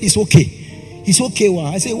 Now he said it's okay. It's okay.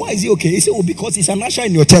 Why? I said, why is he okay? He said, because he's an usher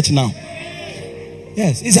in your church now.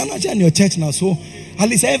 Yes, he's an usher in your church now. So at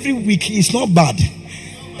least every week it's not bad.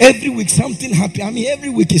 Every week something happens. Every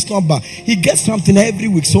week it's not bad. He gets something every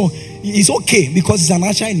week. So it's okay because he's an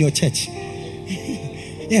usher in your church.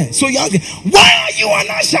 Yeah. So you ask, why are you an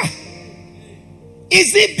usher?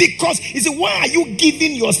 Is it why are you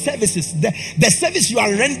giving your services? The service you are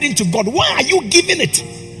rendering to God, why are you giving it?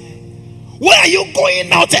 Why are you going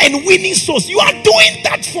out and winning souls? You are doing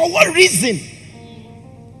that for what reason?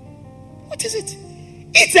 What is it?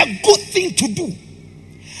 It's a good thing to do.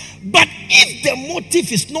 But if the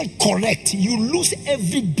motive is not correct, you lose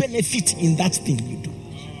every benefit in that thing you do.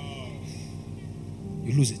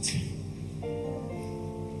 You lose it.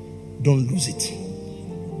 Don't lose it.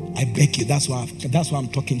 I beg you. That's why I'm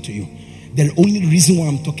talking to you. The only reason why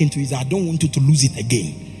I'm talking to you is I don't want you to lose it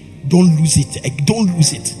again. Don't lose it. Don't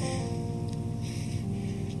lose it.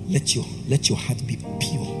 Let your heart be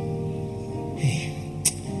pure. Hey,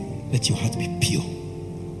 let your heart be pure.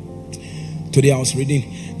 Today I was reading.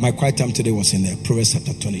 My quiet time today was in Proverbs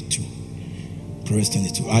chapter 22. Proverbs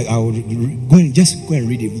 22. I will go and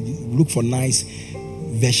read it. Look for nice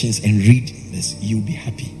versions and read this. You'll be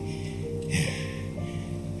happy.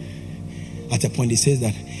 At a point, it said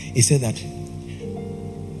that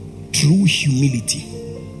true humility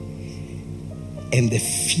and the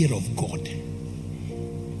fear of God,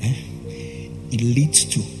 it leads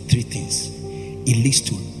to three things. It leads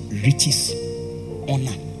to riches,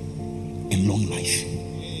 honor, and long life.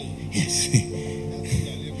 Yes.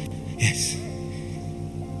 Yes.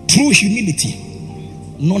 True humility,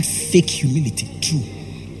 not fake humility. True.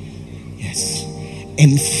 Yes.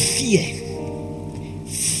 And fear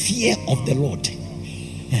of the Lord.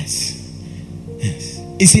 Yes. Yes.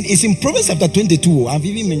 It's in Proverbs chapter 22. I've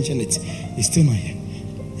even mentioned it. It's still not here.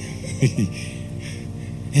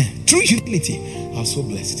 Yeah. True humility. I'm so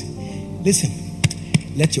blessed. Listen,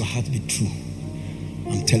 let your heart be true.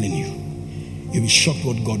 I'm telling you. You'll be shocked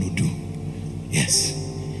what God will do. Yes.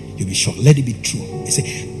 You'll be shocked. Let it be true. It's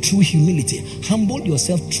a true humility. Humble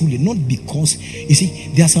yourself truly, not because you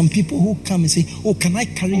see there are some people who come and say, "Oh, can I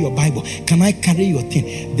carry your Bible? Can I carry your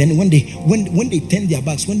thing?" Then when they turn their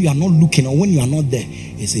backs, when you are not looking or when you are not there,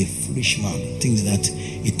 it's a foolish man. Thinks that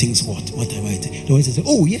he thinks whatever it is. The one says,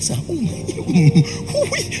 "Oh yes, sir.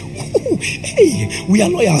 Hey, we are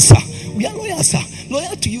loyal, sir. We are loyal, sir.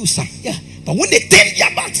 Loyal to you, sir. Yeah." But when they turn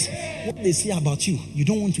their backs, what they say about you, you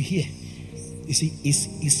don't want to hear. You see, it's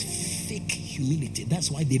fake humility. That's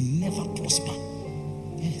why they never prosper.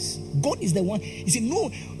 Yes. God is the one. You see,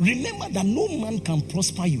 remember that no man can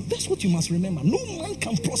prosper you. That's what you must remember. No man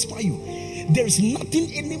can prosper you. There is nothing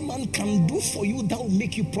any man can do for you that will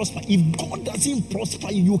make you prosper. If God doesn't prosper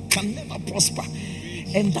you, you can never prosper.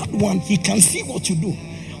 And that one, he can see what you do.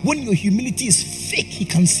 When your humility is fake, he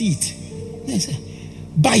can see it. Yes.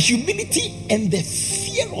 By humility and the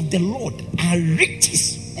fear of the Lord are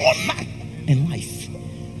riches, honor, and life.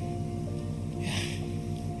 Yeah.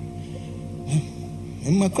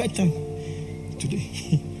 In my quiet time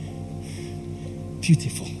today.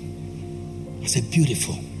 Beautiful. I said,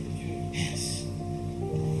 beautiful. Yes.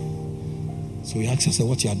 So he asked us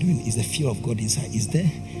what you are doing. Is the fear of God inside? Is there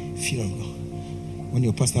fear of God? When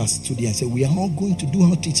your pastor stood there and said, we are all going to do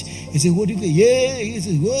outreach. He said, what do you say? Yeah. He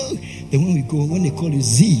said, whoa. Then when we go, when they call you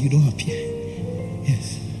Z, you don't appear.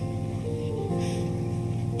 Yes.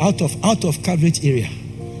 Out of coverage area.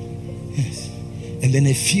 Yes. And then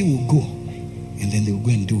a few will go. And then they will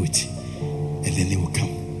go and do it. And then they will come.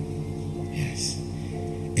 Yes.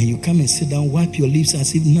 And you come and sit down, wipe your lips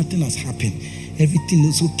as if nothing has happened. Everything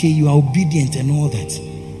is okay. You are obedient and all that.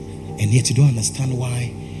 And yet you don't understand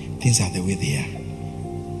why things are the way they are.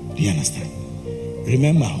 Do you understand?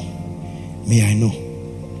 Remember, me, I know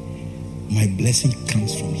my blessing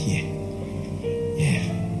comes from here. Yeah.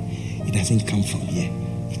 It doesn't come from here.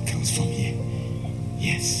 It comes from here.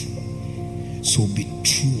 Yes. So be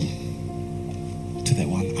true to the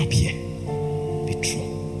one up here. Be true.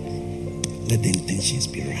 Let the intentions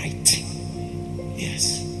be right.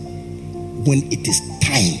 Yes. When it is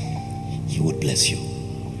time, He will bless you.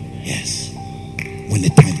 Yes. When the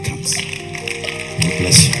time comes, He will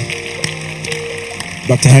bless you.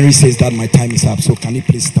 Dr. Henry says that my time is up. So can you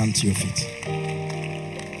please stand to your feet?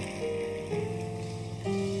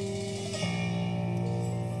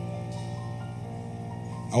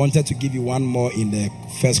 I wanted to give you one more in the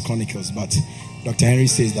First Chronicles, but Dr. Henry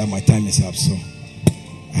says that my time is up, so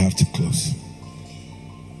I have to close.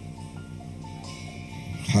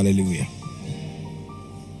 Hallelujah.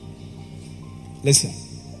 Listen.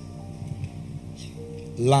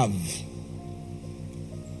 Love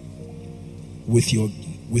with your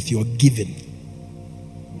giving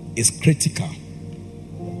is critical.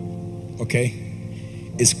 Okay?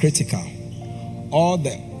 It's critical.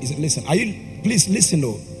 Listen, are you please listen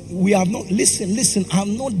though. We have not listen,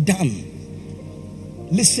 I'm not done.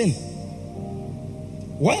 Listen.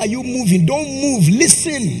 Why are you moving? Don't move.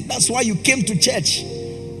 Listen. That's why you came to church.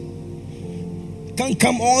 Can't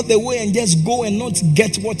come all the way and just go and not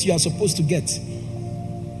get what you are supposed to get.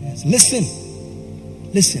 Yes. Listen.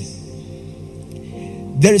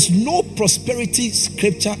 There is no prosperity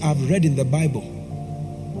scripture I've read in the Bible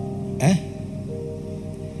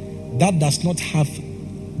that does not have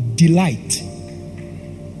delight,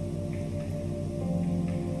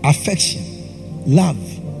 affection, love.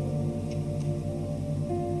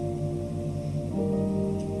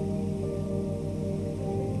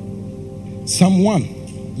 Psalm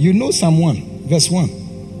 1. You know Psalm 1, verse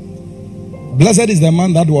 1. Blessed is the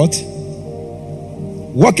man that what?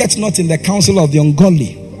 Walketh not in the counsel of the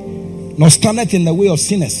ungodly, nor standeth in the way of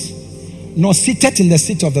sinners, nor sitteth in the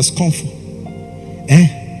seat of the scornful.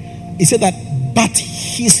 He said that, but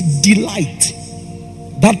his delight,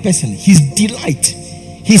 that person, his delight,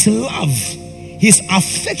 his love, his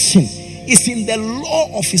affection is in the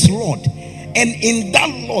law of his Lord. And in that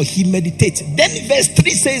law he meditates. Then verse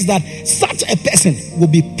 3 says that such a person will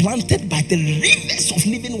be planted by the rivers of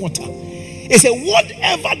living water. It says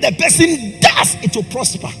whatever the person does, it will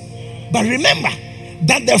prosper. But remember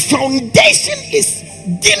that the foundation is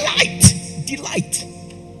delight.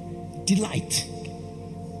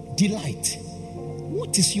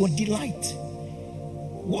 What is your delight?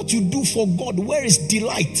 What you do for God, where is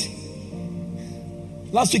delight?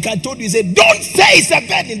 Last week I told you, he said, don't say it's a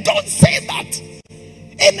burden. Don't say that.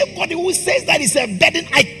 Anybody who says that it's a burden,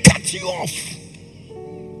 I cut you off.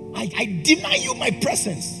 I deny you my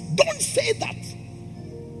presence. Don't say that.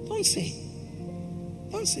 Don't say.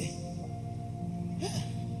 Yeah.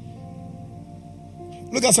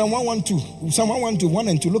 Look at Psalm 112. Psalm 112, 1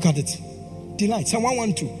 and 2. Look at it. Delight. Psalm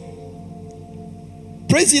 112.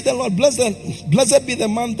 Praise ye the Lord. Blessed be the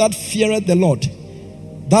man that feareth the Lord.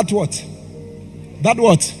 That what? That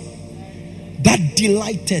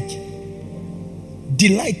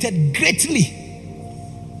delighted greatly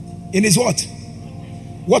in his what?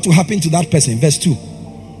 What will happen to that person? Verse 2.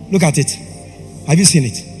 Look at it. Have you seen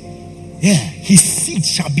it? Yeah. His seed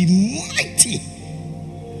shall be mighty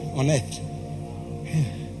on earth.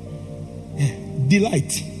 Yeah.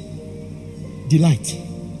 Delight.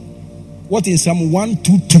 What in Psalm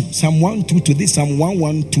 122? Psalm 122. This Psalm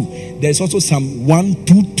 112. There's also Psalm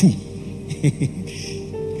 122.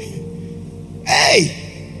 Hey!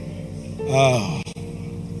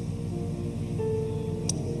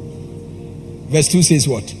 Verse 2 says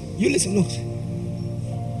what? You listen, look.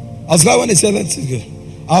 I was glad when they said that.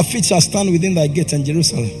 Our feet shall stand within thy gate, and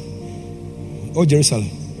Jerusalem. Oh, Jerusalem.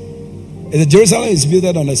 The Jerusalem is built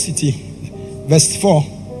on a city. Verse 4.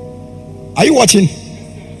 Are you watching?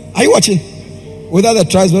 Without the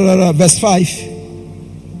tribes, verse 5.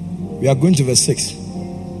 We are going to verse 6.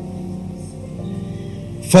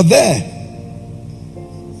 For there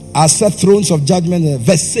are set thrones of judgment.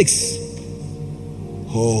 Verse 6.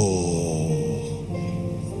 Oh,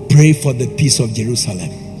 pray for the peace of Jerusalem.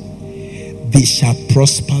 They shall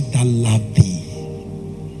prosper that love thee.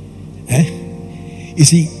 You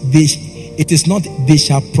see, it is not they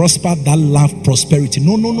shall prosper that love prosperity.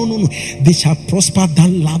 No. They shall prosper that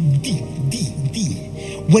love thee.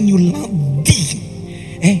 When you love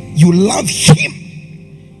thee, you love him,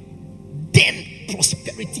 then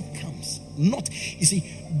prosperity comes. Not, you see,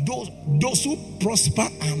 those who prosper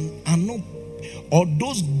are not, or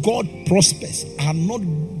those God prospers are not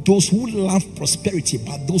those who love prosperity,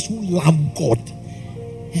 but those who love God.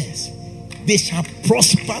 Yes, they shall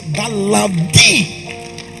prosper that love thee.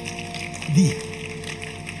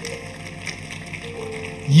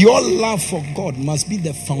 Your love for God must be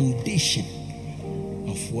the foundation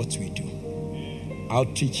of what we do.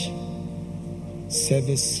 Outreach,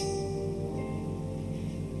 service,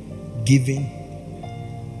 giving,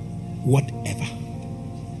 whatever.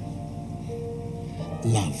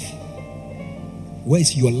 Love. Where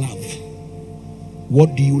is your love?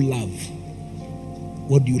 What do you love?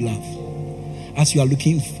 What do you love? As you are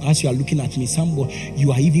looking at me, somebody,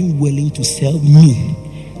 you are even willing to sell me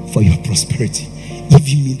for your prosperity. If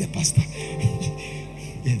you mean the pastor.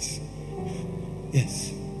 Yes.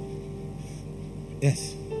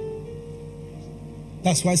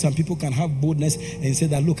 That's why some people can have boldness and say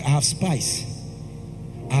that, look, I have spies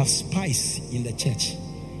in the church.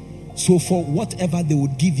 So for whatever they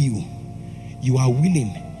would give you, you are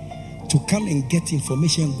willing to come and get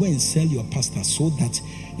information and go and sell your pastor so that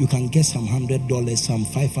you can get some $100, some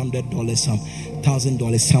 $500, some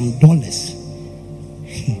 $1,000, some dollars.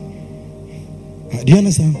 Do you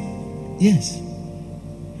understand? Yes.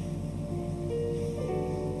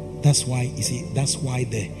 That's why, you see, that's why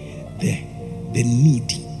the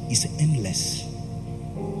need is endless.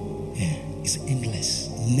 Yeah, it's endless.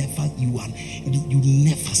 You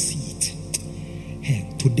never see it. Yeah,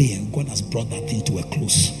 today, and God has brought that thing to a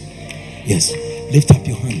close. Yes. Lift up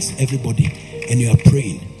your hands, everybody, and you are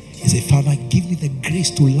praying. You say, Father, give me the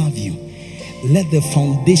grace to love you. Let the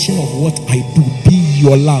foundation of what I do be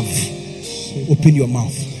your love. Open your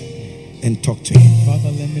mouth and talk to him.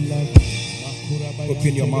 Father, let me love you.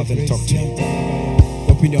 Open your mouth and talk to him.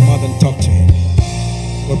 Open your mouth and talk to him.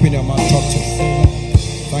 Open your mouth, talk to him.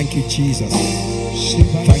 Thank you, Jesus.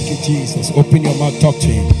 Thank you, Jesus. Open your mouth, talk to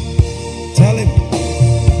him. Tell him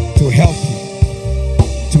to help you.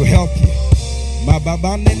 To help you.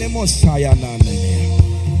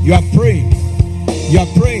 You are praying. You are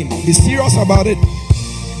praying. Be serious about it.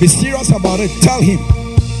 Be serious about it. Tell him.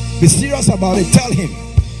 Be serious about it. Tell him.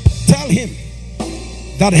 Tell him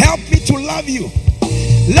that help me to love you.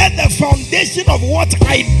 Let the foundation of what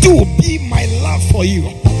I do be my love for you.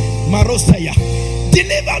 Marosaya.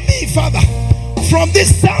 Deliver me, Father, from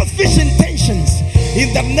these selfish intentions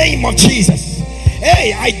in the name of Jesus.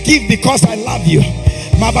 Hey, I give because I love you.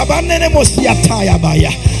 I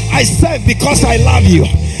serve because I love you.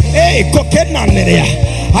 Hey,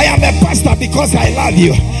 I am a pastor because I love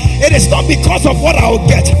you. It is not because of what I will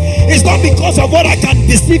get. It's not because of what I can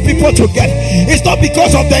deceive people to get. It's not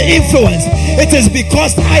because of the influence. It is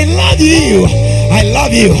because I love you. I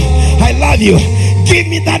love you. I love you. Give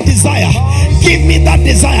me that desire. Give me that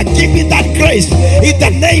desire. Give me that grace. In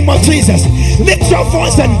the name of Jesus. Lift your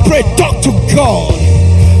voice and pray. Talk to God.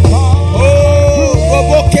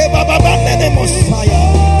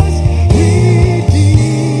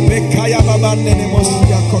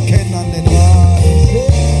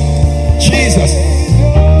 Jesus.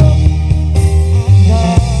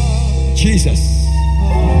 Jesus.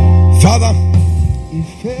 Father,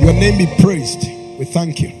 your name be praised. We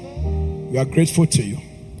thank you. We are grateful to you.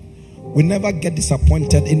 We never get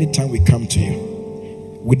disappointed anytime we come to you.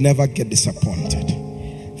 We never get disappointed.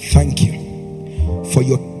 Thank you for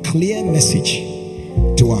your clear message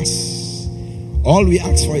to us. All we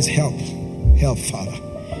ask for is help. Help, Father.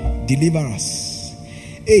 Deliver us.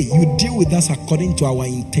 Hey, you deal with us according to our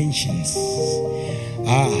intentions.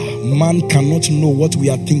 Man cannot know what we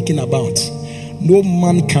are thinking about. No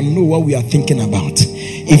man can know what we are thinking about.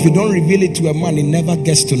 If you don't reveal it to a man, he never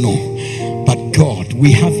gets to know. But God,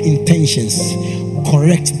 we have intentions.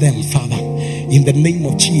 Correct them, Father, in the name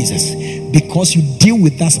of Jesus. Because you deal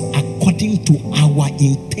with us according to our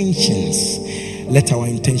intentions. Let our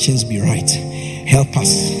intentions be right. Help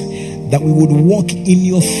us that we would walk in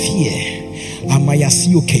your fear.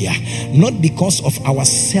 Not because of our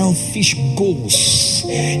selfish goals.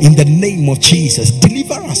 In the name of Jesus,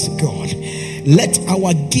 deliver us, God. Let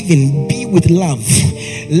our giving be with love.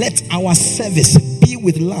 Let our service be be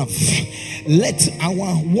with love. Let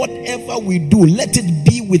our whatever we do, let it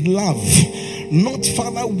be with love. Not,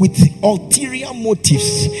 Father, with ulterior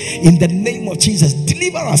motives. In the name of Jesus,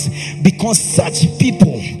 deliver us, because such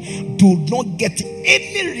people do not get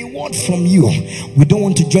any reward from you. We don't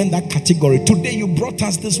want to join that category. Today you brought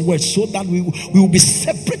us this word so that we will be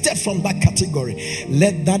separated from that category.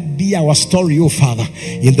 Let that be our story, oh Father,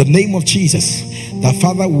 in the name of Jesus. That,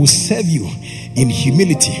 Father, will serve you in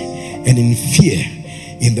humility and in fear,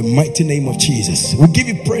 in the mighty name of Jesus. We give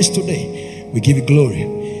you praise today. We give you glory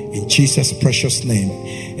in Jesus' precious name.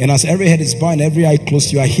 And as every head is bowed and every eye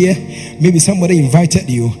closed, you are here. Maybe somebody invited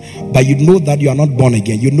you, but you know that you are not born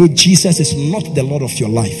again. You know Jesus is not the Lord of your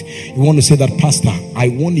life. You want to say that, Pastor, I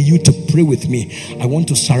want you to pray with me. I want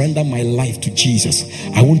to surrender my life to Jesus.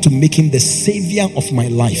 I want to make him the savior of my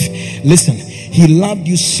life. Listen, he loved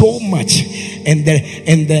you so much, and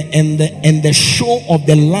the show of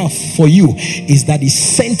the love for you is that he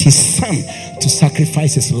sent his son to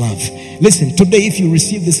sacrifice his love. Listen, today if you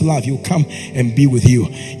receive this love, he'll come and be with you.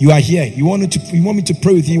 You are here. You want me to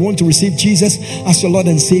pray with you. You want to receive Jesus as your Lord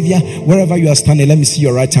and Savior. Wherever you are standing, let me see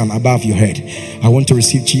your right hand above your head. I want to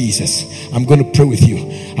receive Jesus. I'm going to pray with you.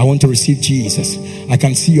 I want to receive Jesus. I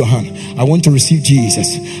can see your hand. I want to receive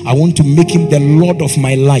Jesus. I want to make him the Lord of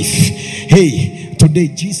my life. Hey, today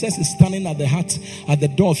Jesus is standing at the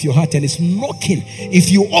door of your heart and is knocking.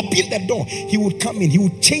 If you open the door, he would come in. He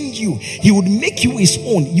would change you. He would make you his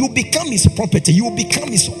own. You become his property. You will become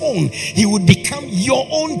his own. He would become your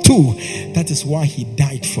own too. That is why he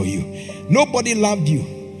died for you. Nobody loved you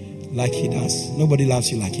like he does. Nobody loves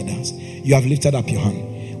you like he does. You have lifted up your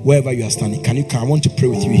hand. Wherever you are standing, can you come? I want to pray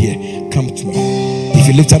with you here. Come to me. If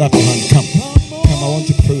you lifted up your hand, come. I want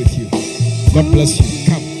to pray with you. God bless you.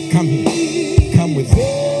 Come here. Come with me.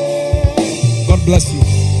 God bless you.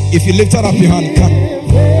 If you lifted up your hand, come.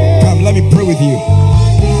 Let me pray with you.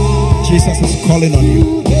 Jesus is calling on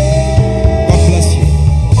you. God bless you.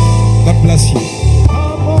 God bless you.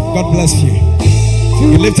 God bless you.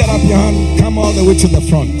 You lifted up your hand. Come all the way to the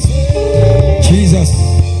front. Jesus.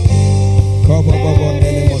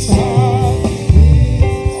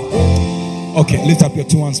 Okay, lift up your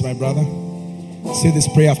two hands, my brother. Say this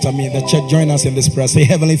prayer after me. The church, join us in this prayer. Say,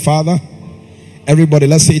 Heavenly Father. Everybody,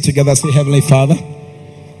 let's say it together. Say, Heavenly Father,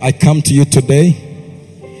 I come to you today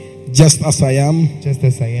just as I am. Just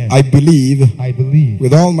as I am. I believe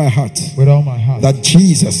with all my heart that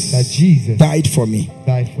Jesus died for me.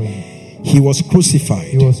 He was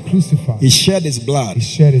crucified. He shed his blood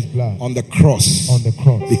on the cross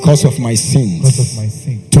because of my sins.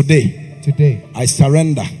 Today I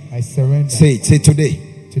surrender. Say today.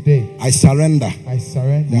 I surrender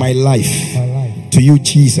my life to you,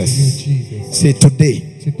 Jesus. Say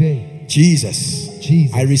today, Jesus,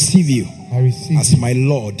 I receive you as my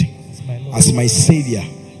Lord, as my Savior,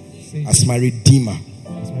 as my Redeemer.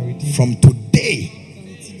 From today,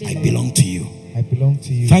 I belong to you.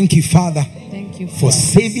 Thank you, Father, for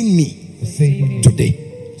saving me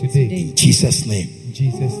today. In Jesus' name.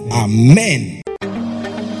 Amen.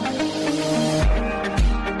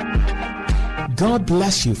 God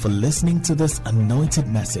bless you for listening to this anointed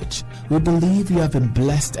message. We believe you have been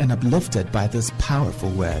blessed and uplifted by this powerful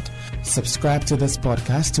word. Subscribe to this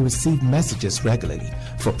podcast to receive messages regularly.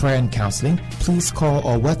 For prayer and counseling, please call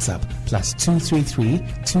or WhatsApp +233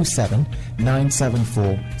 27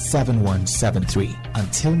 974 7173.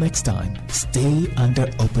 Until next time, stay under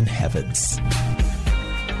open heavens.